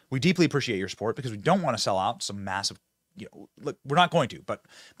 And we deeply appreciate your support because we don't want to sell out some massive, look, we're not going to, but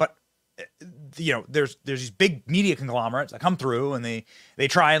there's these big media conglomerates that come through and they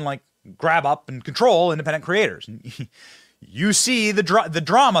try and like grab up and control independent creators. And you see the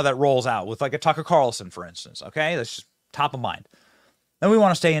drama that rolls out with like a Tucker Carlson, for instance. Okay, that's just top of mind. And we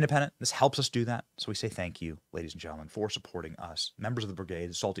want to stay independent. This helps us do that. So we say thank you, ladies and gentlemen, for supporting us. Members of the brigade,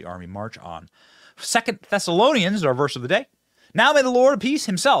 the Salty Army, march on. 2 Thessalonians, our verse of the day. Now may the Lord of peace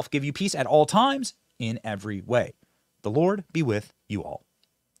himself give you peace at all times in every way. The Lord be with you all.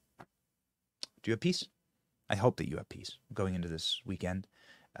 Do you have peace? I hope that you have peace going into this weekend.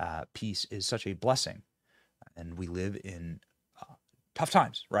 Peace is such a blessing. And we live in tough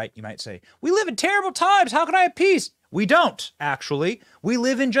times, right? You might say, we live in terrible times. How can I have peace? We don't, actually. We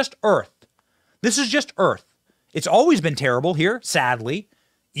live in just earth. This is just earth. It's always been terrible here, sadly.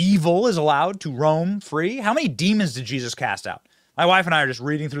 Evil is allowed to roam free. How many demons did Jesus cast out? My wife and I are just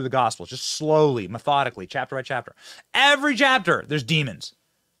reading through the Gospels, just slowly, methodically, chapter by chapter. Every chapter, there's demons.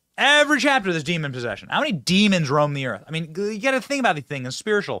 Every chapter, there's demon possession. How many demons roam the earth? I mean, you got to think about these things on a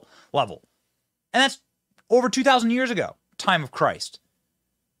spiritual level. And that's over 2,000 years ago, time of Christ.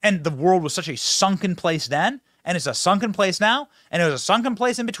 And the world was such a sunken place then, and it's a sunken place now, and it was a sunken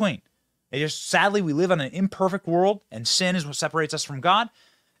place in between. It just, sadly, we live on an imperfect world, and sin is what separates us from God.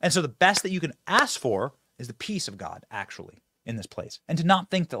 And so the best that you can ask for is the peace of God, actually, in this place. And to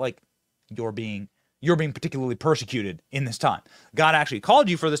not think that, like, you're being particularly persecuted in this time. God actually called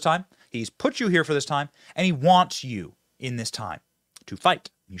you for this time. He's put you here for this time, and he wants you in this time to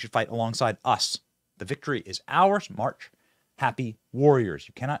fight. You should fight alongside us. The victory is ours. March. Happy warriors.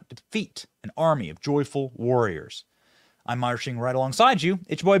 You cannot defeat an army of joyful warriors. I'm marching right alongside you.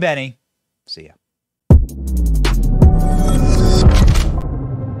 It's your boy Benny. See ya.